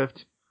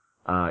Scapeshift,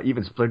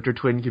 even Splinter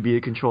Twin could be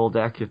a Control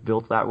deck if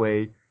built that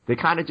way. They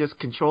kind of just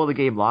control the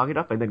game long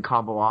enough and then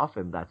combo off,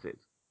 and that's it.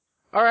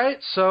 All right,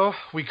 so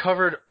we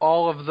covered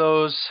all of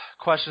those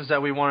questions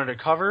that we wanted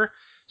to cover.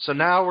 So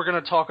now we're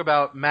going to talk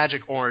about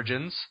Magic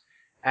Origins.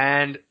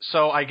 And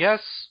so I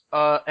guess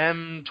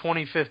M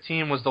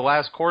 2015 was the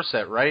last core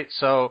set, right?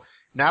 So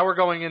now we're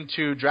going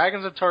into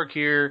Dragons of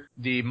Tarkir,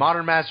 the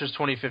Modern Masters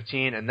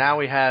 2015, and now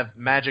we have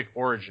Magic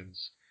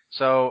Origins.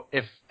 So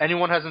if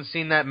anyone hasn't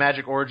seen that,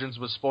 Magic Origins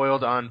was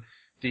spoiled on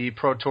the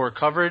Pro Tour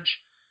coverage.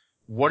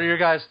 What are your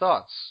guys'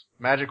 thoughts?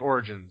 Magic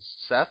Origins.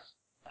 Seth?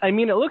 I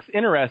mean, it looks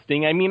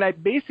interesting. I mean,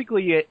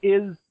 basically it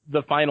is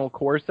the final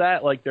core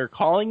set. Like, they're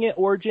calling it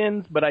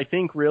Origins, but I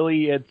think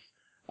really it's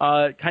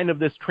kind of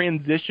this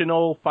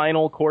transitional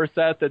final core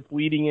set that's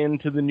leading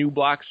into the new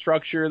block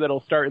structure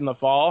that'll start in the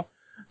fall.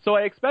 So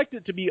I expect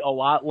it to be a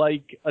lot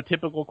like a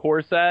typical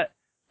core set.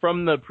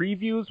 From the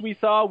previews we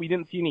saw, we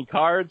didn't see any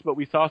cards, but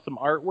we saw some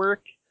artwork.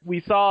 We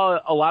saw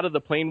a lot of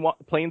the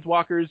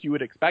planeswalkers you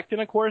would expect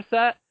in a core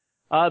set.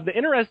 The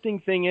interesting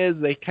thing is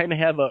they kind of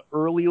have a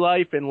early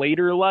life and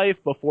later life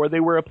before they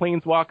were a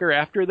planeswalker,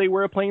 after they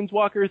were a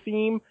planeswalker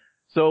theme.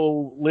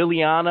 So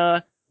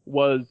Liliana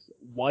was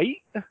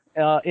white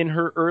in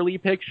her early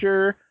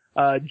picture.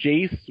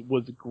 Jace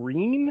was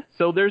green.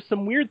 So there's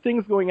some weird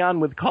things going on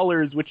with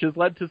colors, which has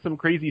led to some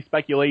crazy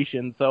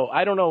speculation. So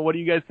I don't know. What do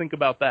you guys think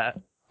about that?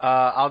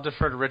 I'll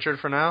defer to Richard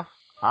for now.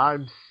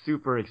 I'm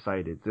super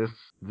excited.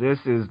 This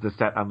is the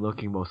set I'm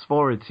looking most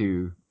forward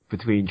to.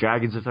 Between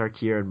Dragons of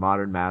Tarkir and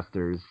Modern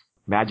Masters,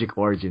 Magic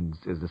Origins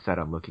is the set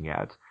I'm looking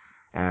at.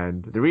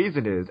 And the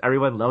reason is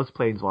everyone loves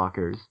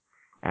Planeswalkers,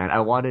 and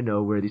I want to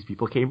know where these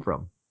people came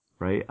from,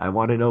 right? I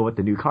want to know what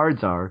the new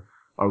cards are.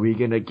 Are we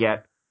going to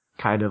get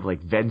kind of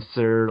like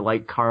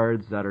Venser-like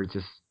cards that are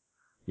just,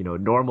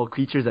 normal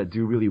creatures that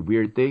do really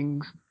weird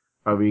things?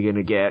 Are we going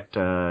to get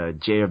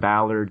Jaya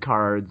Ballard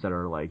cards that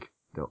are like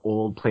the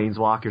old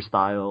Planeswalker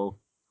style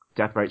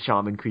Deathrite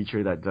Shaman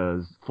creature that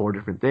does 4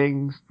 different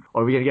things?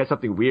 Or are we going to get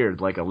something weird,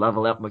 like a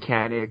level up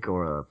mechanic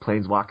or a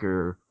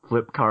Planeswalker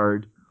flip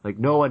card? Like,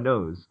 no one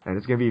knows. And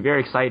it's going to be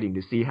very exciting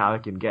to see how I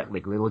can get,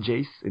 like, little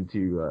Jace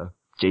into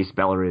Jace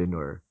Beleren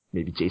or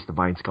maybe Jace the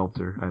Mind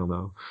Sculptor. I don't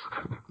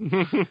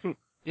know.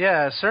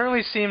 Yeah, it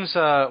certainly seems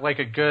like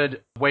a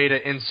good way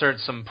to insert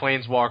some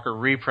Planeswalker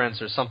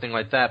reprints or something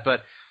like that.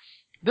 But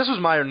this was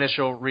my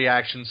initial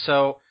reaction.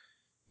 So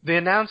they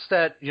announced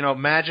that,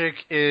 Magic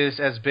is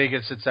as big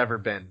as it's ever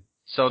been.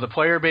 So the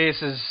player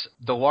base is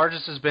the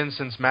largest it's been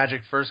since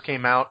Magic first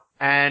came out.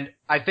 And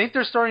I think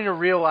they're starting to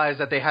realize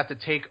that they have to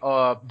take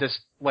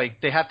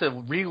they have to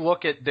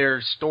relook at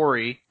their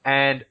story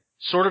and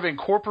sort of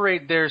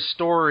incorporate their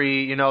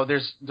story.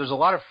 There's a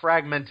lot of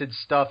fragmented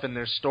stuff in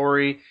their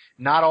story.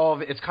 Not all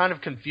of it. It's kind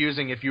of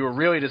confusing if you were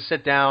really to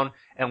sit down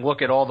and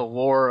look at all the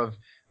lore of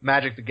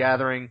Magic the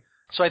Gathering.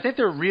 So I think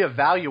they're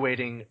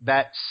reevaluating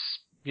that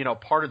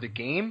part of the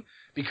game,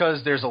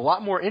 because there's a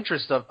lot more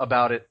interest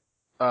about it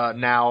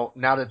now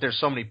that there's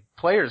so many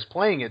players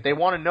playing it. They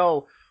want to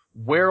know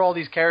where all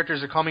these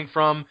characters are coming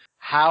from.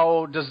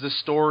 How does the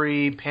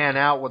story pan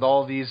out with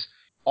all these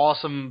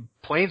awesome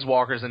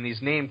Planeswalkers and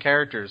these named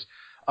characters?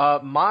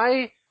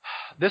 My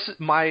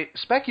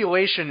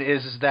speculation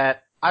is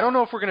that I don't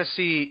know if we're going to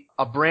see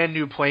a brand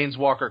new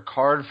Planeswalker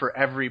card for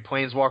every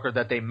Planeswalker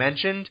that they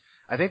mentioned.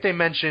 I think they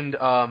mentioned,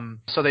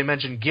 they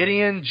mentioned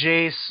Gideon,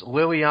 Jace,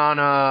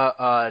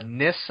 Liliana,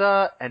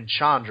 Nissa, and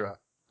Chandra,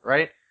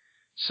 right?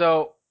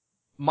 So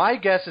my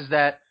guess is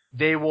that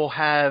they will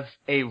have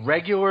a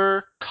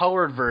regular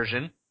colored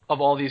version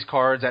of all these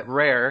cards at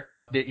Rare,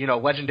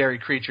 legendary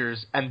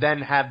creatures, and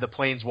then have the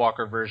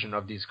Planeswalker version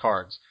of these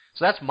cards.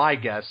 So that's my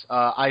guess.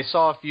 I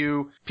saw a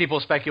few people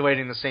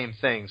speculating the same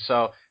thing.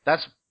 So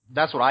that's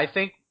what I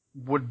think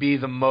would be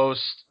the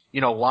most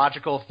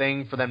logical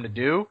thing for them to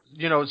do.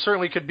 It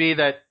certainly could be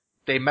that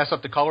they mess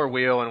up the color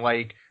wheel and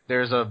like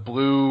there's a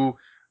blue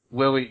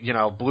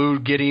blue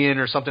Gideon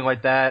or something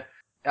like that.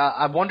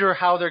 I wonder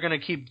how they're going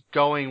to keep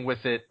going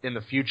with it in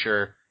the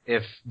future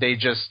if they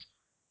just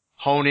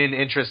hone in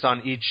interest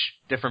on each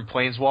different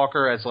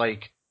Planeswalker as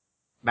like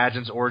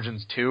Magic's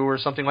Origins 2 or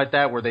something like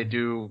that, where they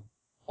do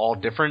all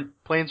different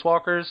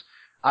Planeswalkers.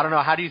 I don't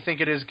know. How do you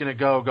think it is going to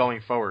go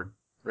going forward,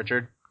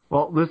 Richard?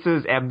 Well, this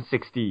is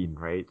M16,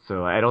 right?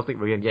 So I don't think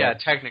we're going to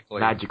get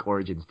technically Magic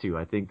Origins 2.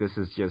 I think this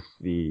is just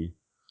the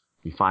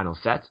final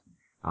set.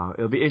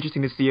 It'll be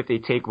interesting to see if they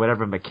take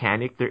whatever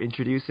mechanic they're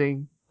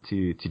introducing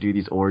to do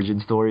these origin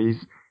stories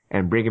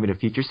and bring them into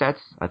future sets.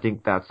 I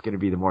think that's going to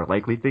be the more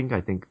likely thing.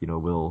 I think,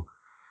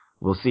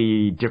 we'll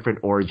see different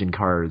origin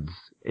cards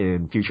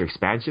in future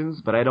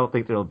expansions, but I don't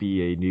think there'll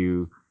be a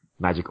new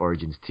Magic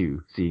Origins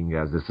 2, seeing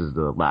as this is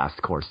the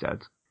last core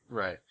set.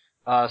 Right.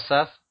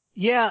 Seth?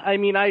 Yeah, I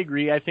mean, I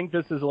agree. I think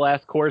this is the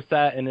last core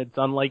set, and it's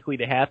unlikely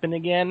to happen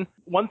again.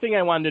 One thing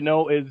I wanted to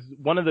know is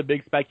one of the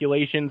big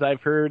speculations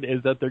I've heard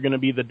is that they're going to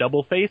be the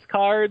double face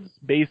cards,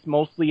 based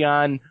mostly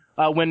on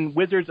when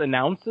Wizards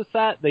announced the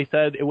set, they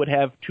said it would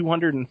have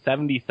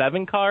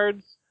 277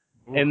 cards,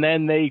 and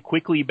then they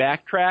quickly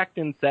backtracked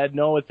and said,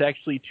 no, it's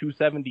actually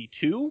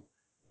 272,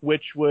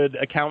 which would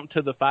account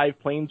to the 5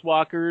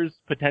 Planeswalkers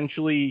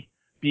potentially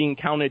being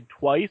counted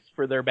twice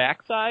for their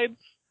backsides.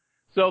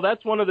 So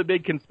that's one of the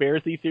big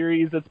conspiracy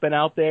theories that's been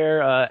out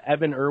there.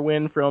 Evan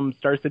Irwin from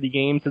Star City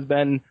Games has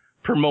been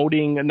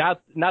promoting,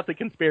 not the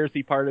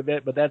conspiracy part of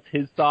it, but that's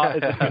his thought,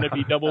 is it's going to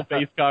be double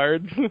face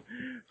cards.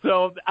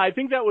 So I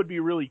think that would be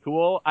really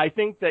cool. I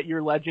think that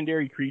your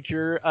legendary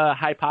creature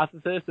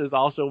hypothesis is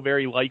also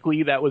very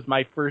likely. That was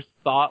my first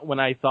thought when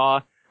I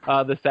saw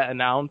the set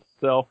announced.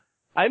 So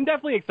I'm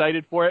definitely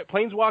excited for it.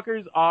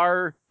 Planeswalkers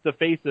are the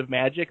face of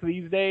Magic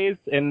these days,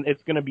 and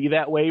it's going to be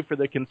that way for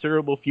the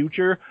considerable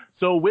future.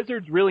 So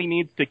Wizards really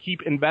needs to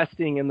keep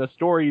investing in the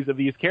stories of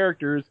these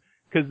characters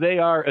because they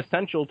are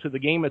essential to the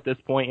game at this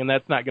point, and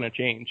that's not going to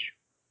change.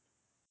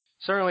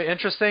 Certainly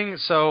interesting.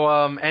 So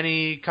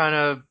any kind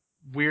of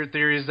weird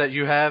theories that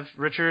you have,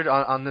 Richard,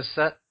 on this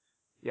set?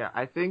 Yeah,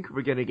 I think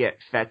we're going to get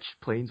fetch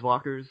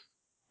Planeswalkers.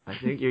 I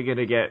think you're going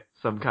to get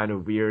some kind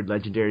of weird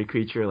legendary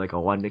creature, like a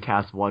 1 to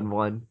cast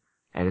 1/1,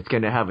 and it's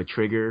going to have a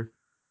trigger.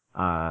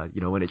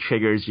 When it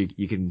triggers,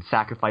 you can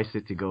sacrifice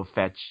it to go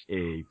fetch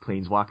a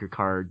Planeswalker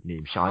card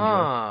named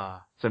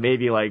Chandra. So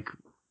maybe, like,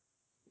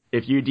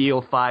 if you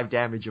deal 5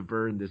 damage of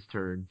burn this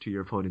turn to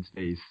your opponent's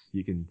face,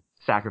 you can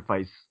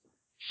sacrifice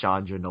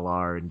Chandra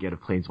Nalaar and get a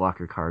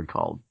Planeswalker card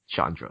called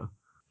Chandra.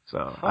 So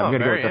I'm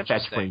going to go with the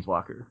fetch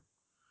Planeswalker.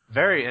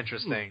 Very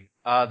interesting.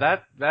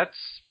 That's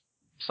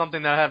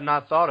something that I have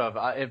not thought of.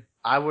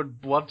 I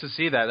would love to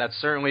see that. That's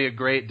certainly a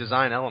great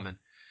design element.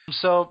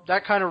 So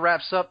that kind of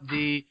wraps up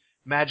the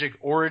Magic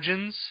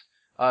Origins.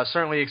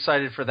 Certainly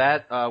excited for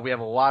that. We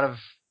have a lot of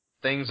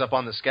things up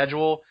on the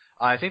schedule.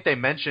 I think they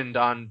mentioned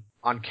on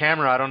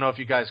camera, I don't know if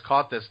you guys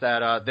caught this,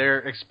 that they're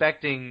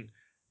expecting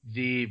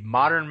the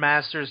Modern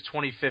Masters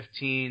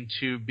 2015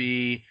 to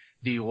be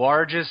the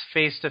largest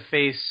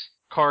face-to-face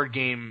card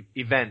game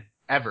event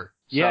ever.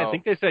 Yeah, so, I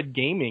think they said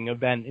gaming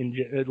event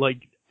in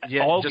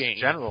all just games.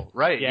 General,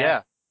 right?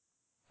 Yeah.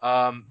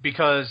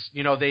 Because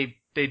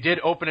they did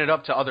open it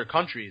up to other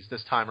countries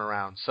this time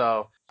around.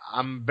 So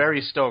I'm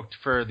very stoked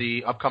for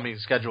the upcoming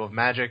schedule of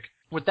Magic.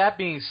 With that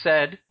being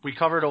said, we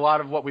covered a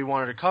lot of what we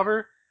wanted to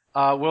cover.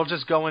 We'll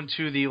just go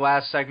into the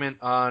last segment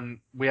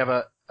we have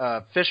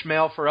a fish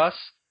mail for us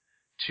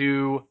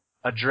to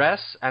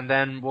address, and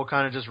then we'll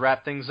kind of just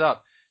wrap things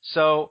up.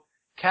 So,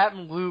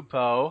 Captain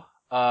Lupo,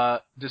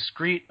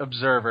 discreet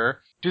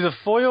observer, do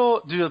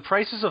the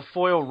prices of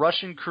foil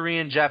Russian,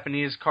 Korean,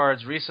 Japanese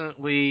cards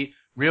recently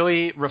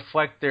really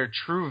reflect their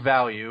true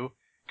value,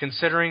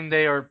 considering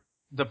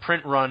the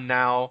print run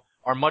now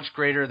are much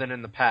greater than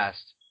in the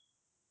past?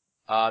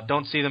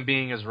 Don't see them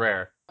being as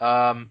rare.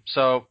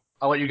 So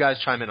I'll let you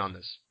guys chime in on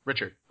this.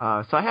 Richard.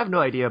 So I have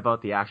no idea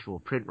about the actual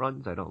print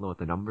runs. I don't know what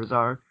the numbers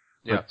are.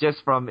 Yeah. But just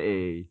from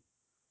a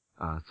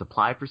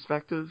supply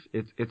perspective,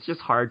 it's just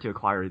hard to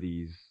acquire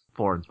these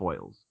foreign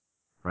foils,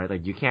 right?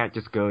 Like, you can't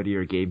just go to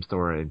your game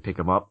store and pick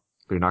them up.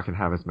 They're not going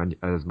to have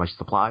as much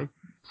supply.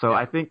 So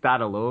I think that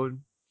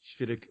alone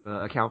should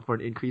account for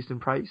an increase in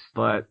price.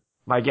 But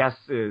my guess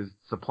is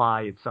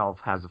supply itself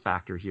has a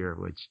factor here,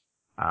 which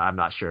I'm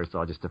not sure, so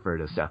I'll just defer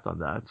to Seth on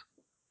that.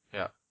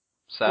 Yeah.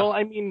 Seth? Well,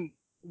 I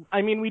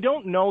mean, we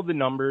don't know the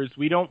numbers.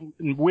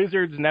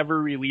 Wizards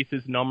never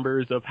releases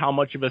numbers of how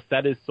much of a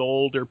set is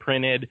sold or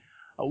printed.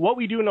 What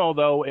we do know,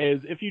 though,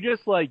 is if you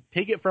just,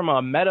 take it from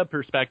a meta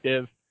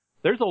perspective,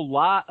 there's a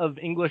lot of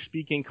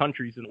English-speaking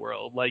countries in the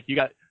world. Like, you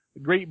got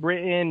Great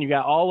Britain, you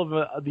got all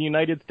of the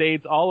United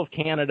States, all of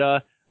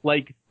Canada.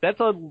 That's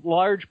a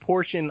large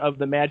portion of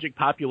the Magic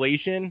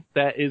population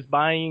that is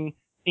buying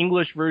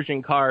English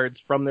version cards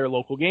from their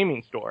local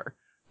gaming store.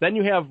 Then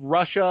you have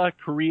Russia,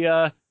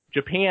 Korea,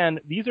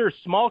 Japan. These are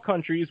small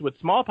countries with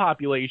small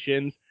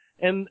populations,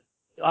 and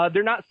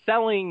they're not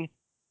selling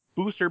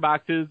booster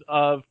boxes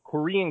of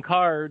Korean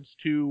cards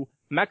to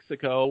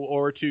Mexico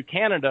or to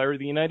Canada or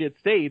the United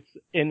States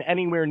in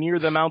anywhere near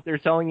the amount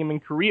they're selling them in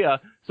Korea.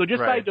 So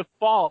just by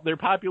default, their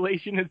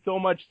population is so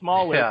much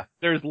smaller. Yeah.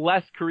 There's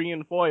less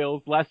Korean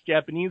foils, less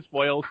Japanese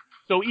foils.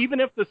 So even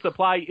if the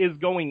supply is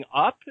going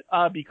up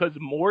because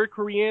more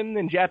Korean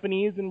and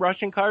Japanese and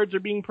Russian cards are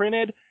being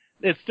printed,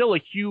 it's still a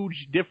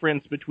huge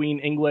difference between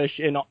English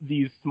and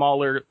these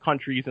smaller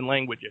countries and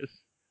languages.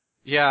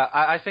 Yeah,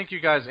 I think you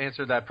guys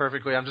answered that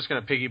perfectly. I'm just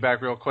going to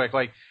piggyback real quick.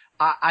 Like,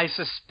 I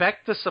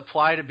suspect the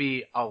supply to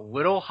be a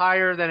little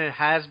higher than it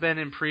has been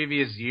in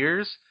previous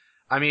years.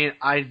 I mean,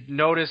 I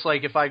noticed,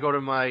 like, if I go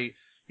to my,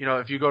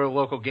 if you go to a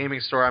local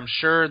gaming store, I'm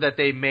sure that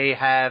they may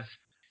have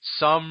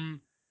some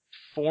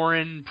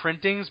foreign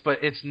printings,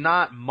 but it's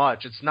not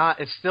much.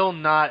 It's still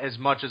not as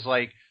much as,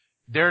 like,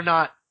 they're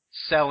not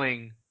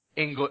selling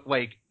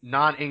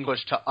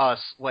non-English to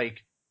us, like,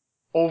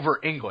 over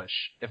English,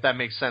 if that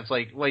makes sense.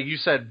 Like you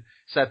said,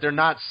 Seth, they're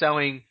not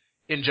selling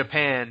in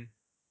Japan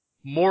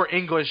more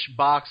English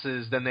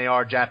boxes than they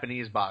are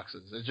Japanese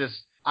boxes. It's just,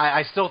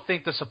 I still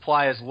think the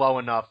supply is low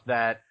enough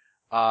that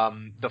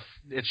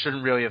it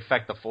shouldn't really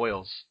affect the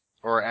foils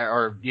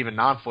or even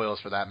non-foils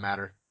for that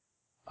matter.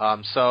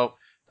 So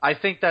I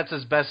think that's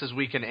as best as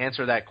we can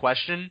answer that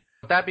question.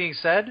 With that being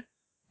said,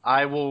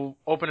 I will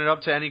open it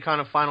up to any kind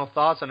of final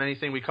thoughts on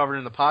anything we covered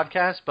in the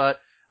podcast, but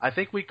I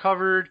think we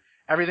covered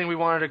everything we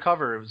wanted to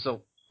cover.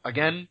 So,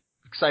 again,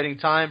 exciting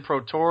time,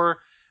 Pro Tour,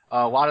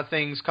 a lot of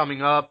things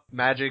coming up,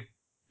 Magic,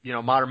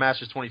 Modern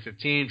Masters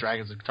 2015,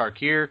 Dragons of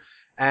Tarkir,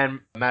 and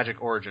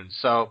Magic Origins.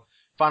 So,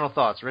 final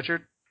thoughts,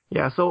 Richard?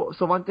 Yeah, so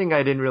one thing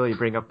I didn't really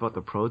bring up about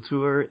the Pro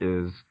Tour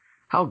is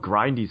how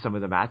grindy some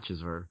of the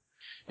matches were.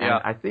 And yeah.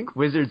 I think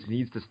Wizards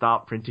needs to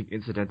stop printing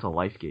incidental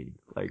life gain.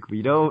 Like,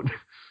 we don't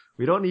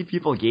need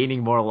people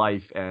gaining more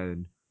life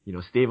and,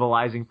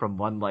 stabilizing from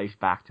 1 life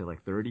back to,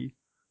 30.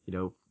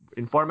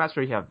 In formats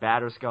where you have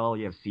Batterskull,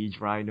 you have Siege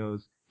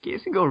Rhinos,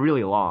 games can go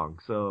really long.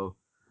 So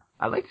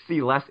I'd like to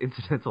see less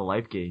incidental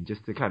life gain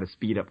just to kind of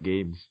speed up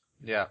games.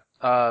 Yeah.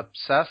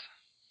 Seth?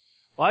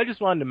 Well, I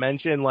just wanted to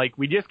mention,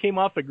 we just came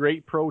off a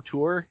great Pro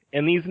Tour,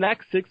 and these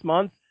next 6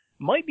 months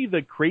might be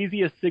the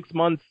craziest 6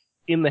 months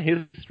in the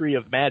history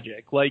of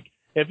Magic.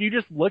 If you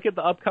just look at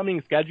the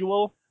upcoming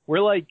schedule,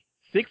 we're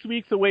 6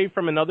 weeks away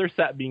from another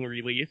set being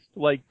released,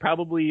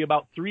 probably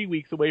about 3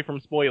 weeks away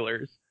from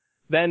spoilers.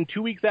 Then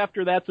 2 weeks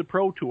after that's a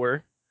Pro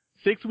Tour.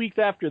 6 weeks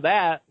after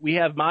that, we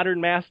have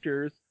Modern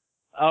Masters.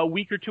 A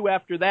week or two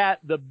after that,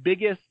 the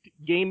biggest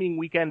gaming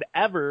weekend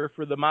ever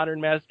for the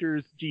Modern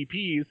Masters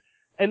GPs.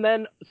 And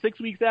then 6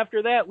 weeks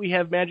after that, we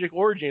have Magic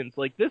Origins.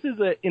 This is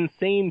an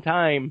insane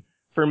time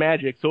for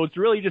Magic. So it's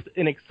really just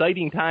an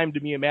exciting time to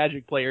be a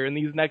Magic player, and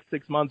these next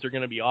 6 months are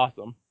going to be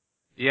awesome.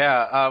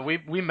 Yeah,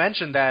 we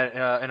mentioned that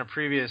in a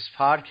previous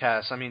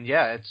podcast. I mean,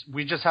 yeah,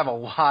 we just have a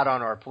lot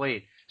on our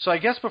plate. So I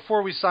guess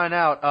before we sign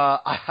out,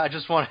 I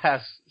just want to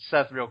ask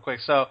Seth real quick.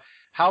 So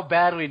how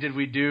badly did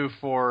we do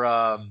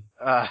for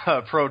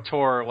Pro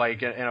Tour,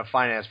 in a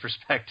finance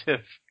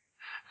perspective?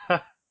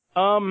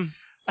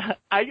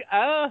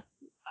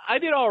 I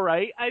did all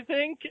right, I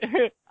think.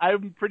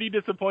 I'm pretty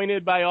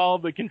disappointed by all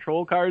the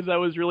control cards I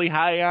was really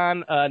high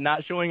on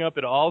not showing up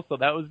at all, so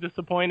that was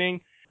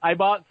disappointing. I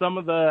bought some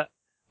of the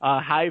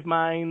Hive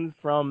Minds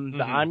from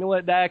the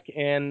Amulet deck,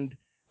 and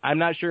I'm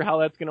not sure how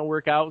that's going to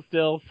work out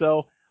still,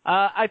 so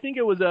I think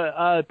it was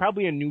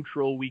probably a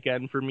neutral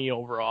weekend for me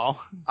overall.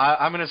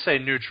 I'm going to say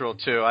neutral,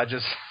 too. I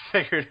just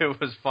figured it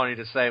was funny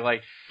to say.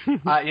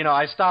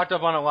 I stocked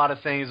up on a lot of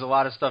things. A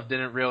lot of stuff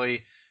didn't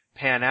really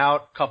pan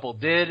out. A couple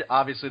did.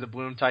 Obviously, the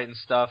Bloom Titan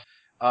stuff.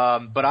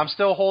 But I'm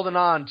still holding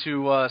on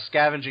to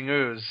Scavenging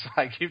Ooze.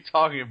 I keep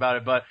talking about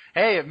it, but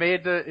hey, it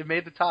made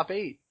the top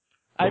 8.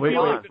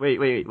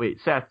 Wait,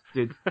 Seth,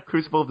 did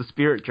Crucible of the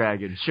Spirit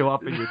Dragon show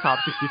up in your top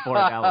 64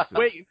 analysis?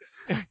 Wait,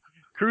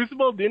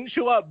 Crucible didn't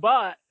show up,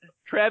 but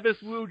Travis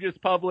Wu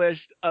just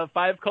published a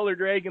 5-color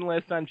dragon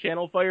list on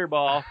Channel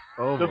Fireball.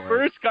 Oh, the boy.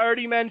 first card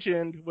he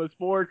mentioned was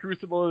for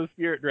Crucible of the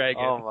Spirit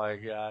Dragon. Oh my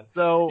god.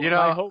 So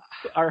my hopes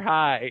are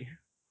high.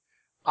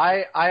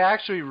 I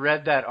actually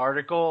read that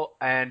article,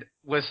 and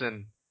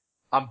listen,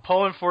 I'm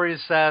pulling for you,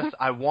 Seth.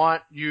 I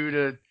want you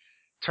to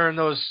turn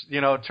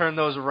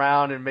those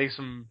around and make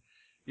some,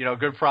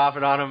 good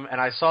profit on them.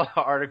 And I saw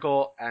the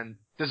article, and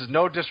this is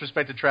no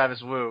disrespect to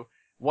Travis Wu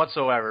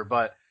whatsoever,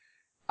 but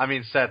I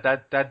mean, Seth,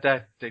 that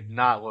did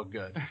not look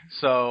good.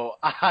 So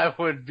I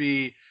would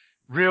be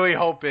really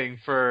hoping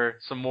for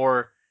some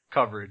more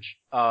coverage.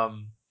 Hey,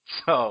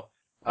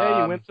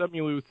 you win some,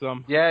 you lose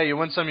some. Yeah, you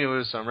win some, you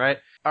lose some, right?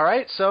 All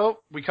right, so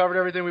we covered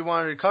everything we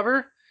wanted to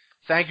cover.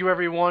 Thank you,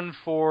 everyone,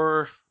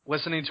 for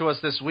listening to us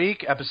this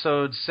week,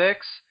 episode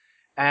 6.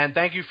 And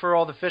thank you for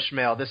all the fish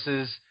mail. This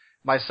is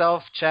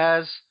myself,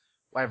 Chaz,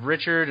 I have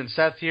Richard and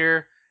Seth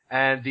here,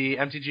 and the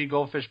MTG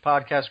Goldfish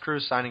podcast crew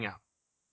signing out.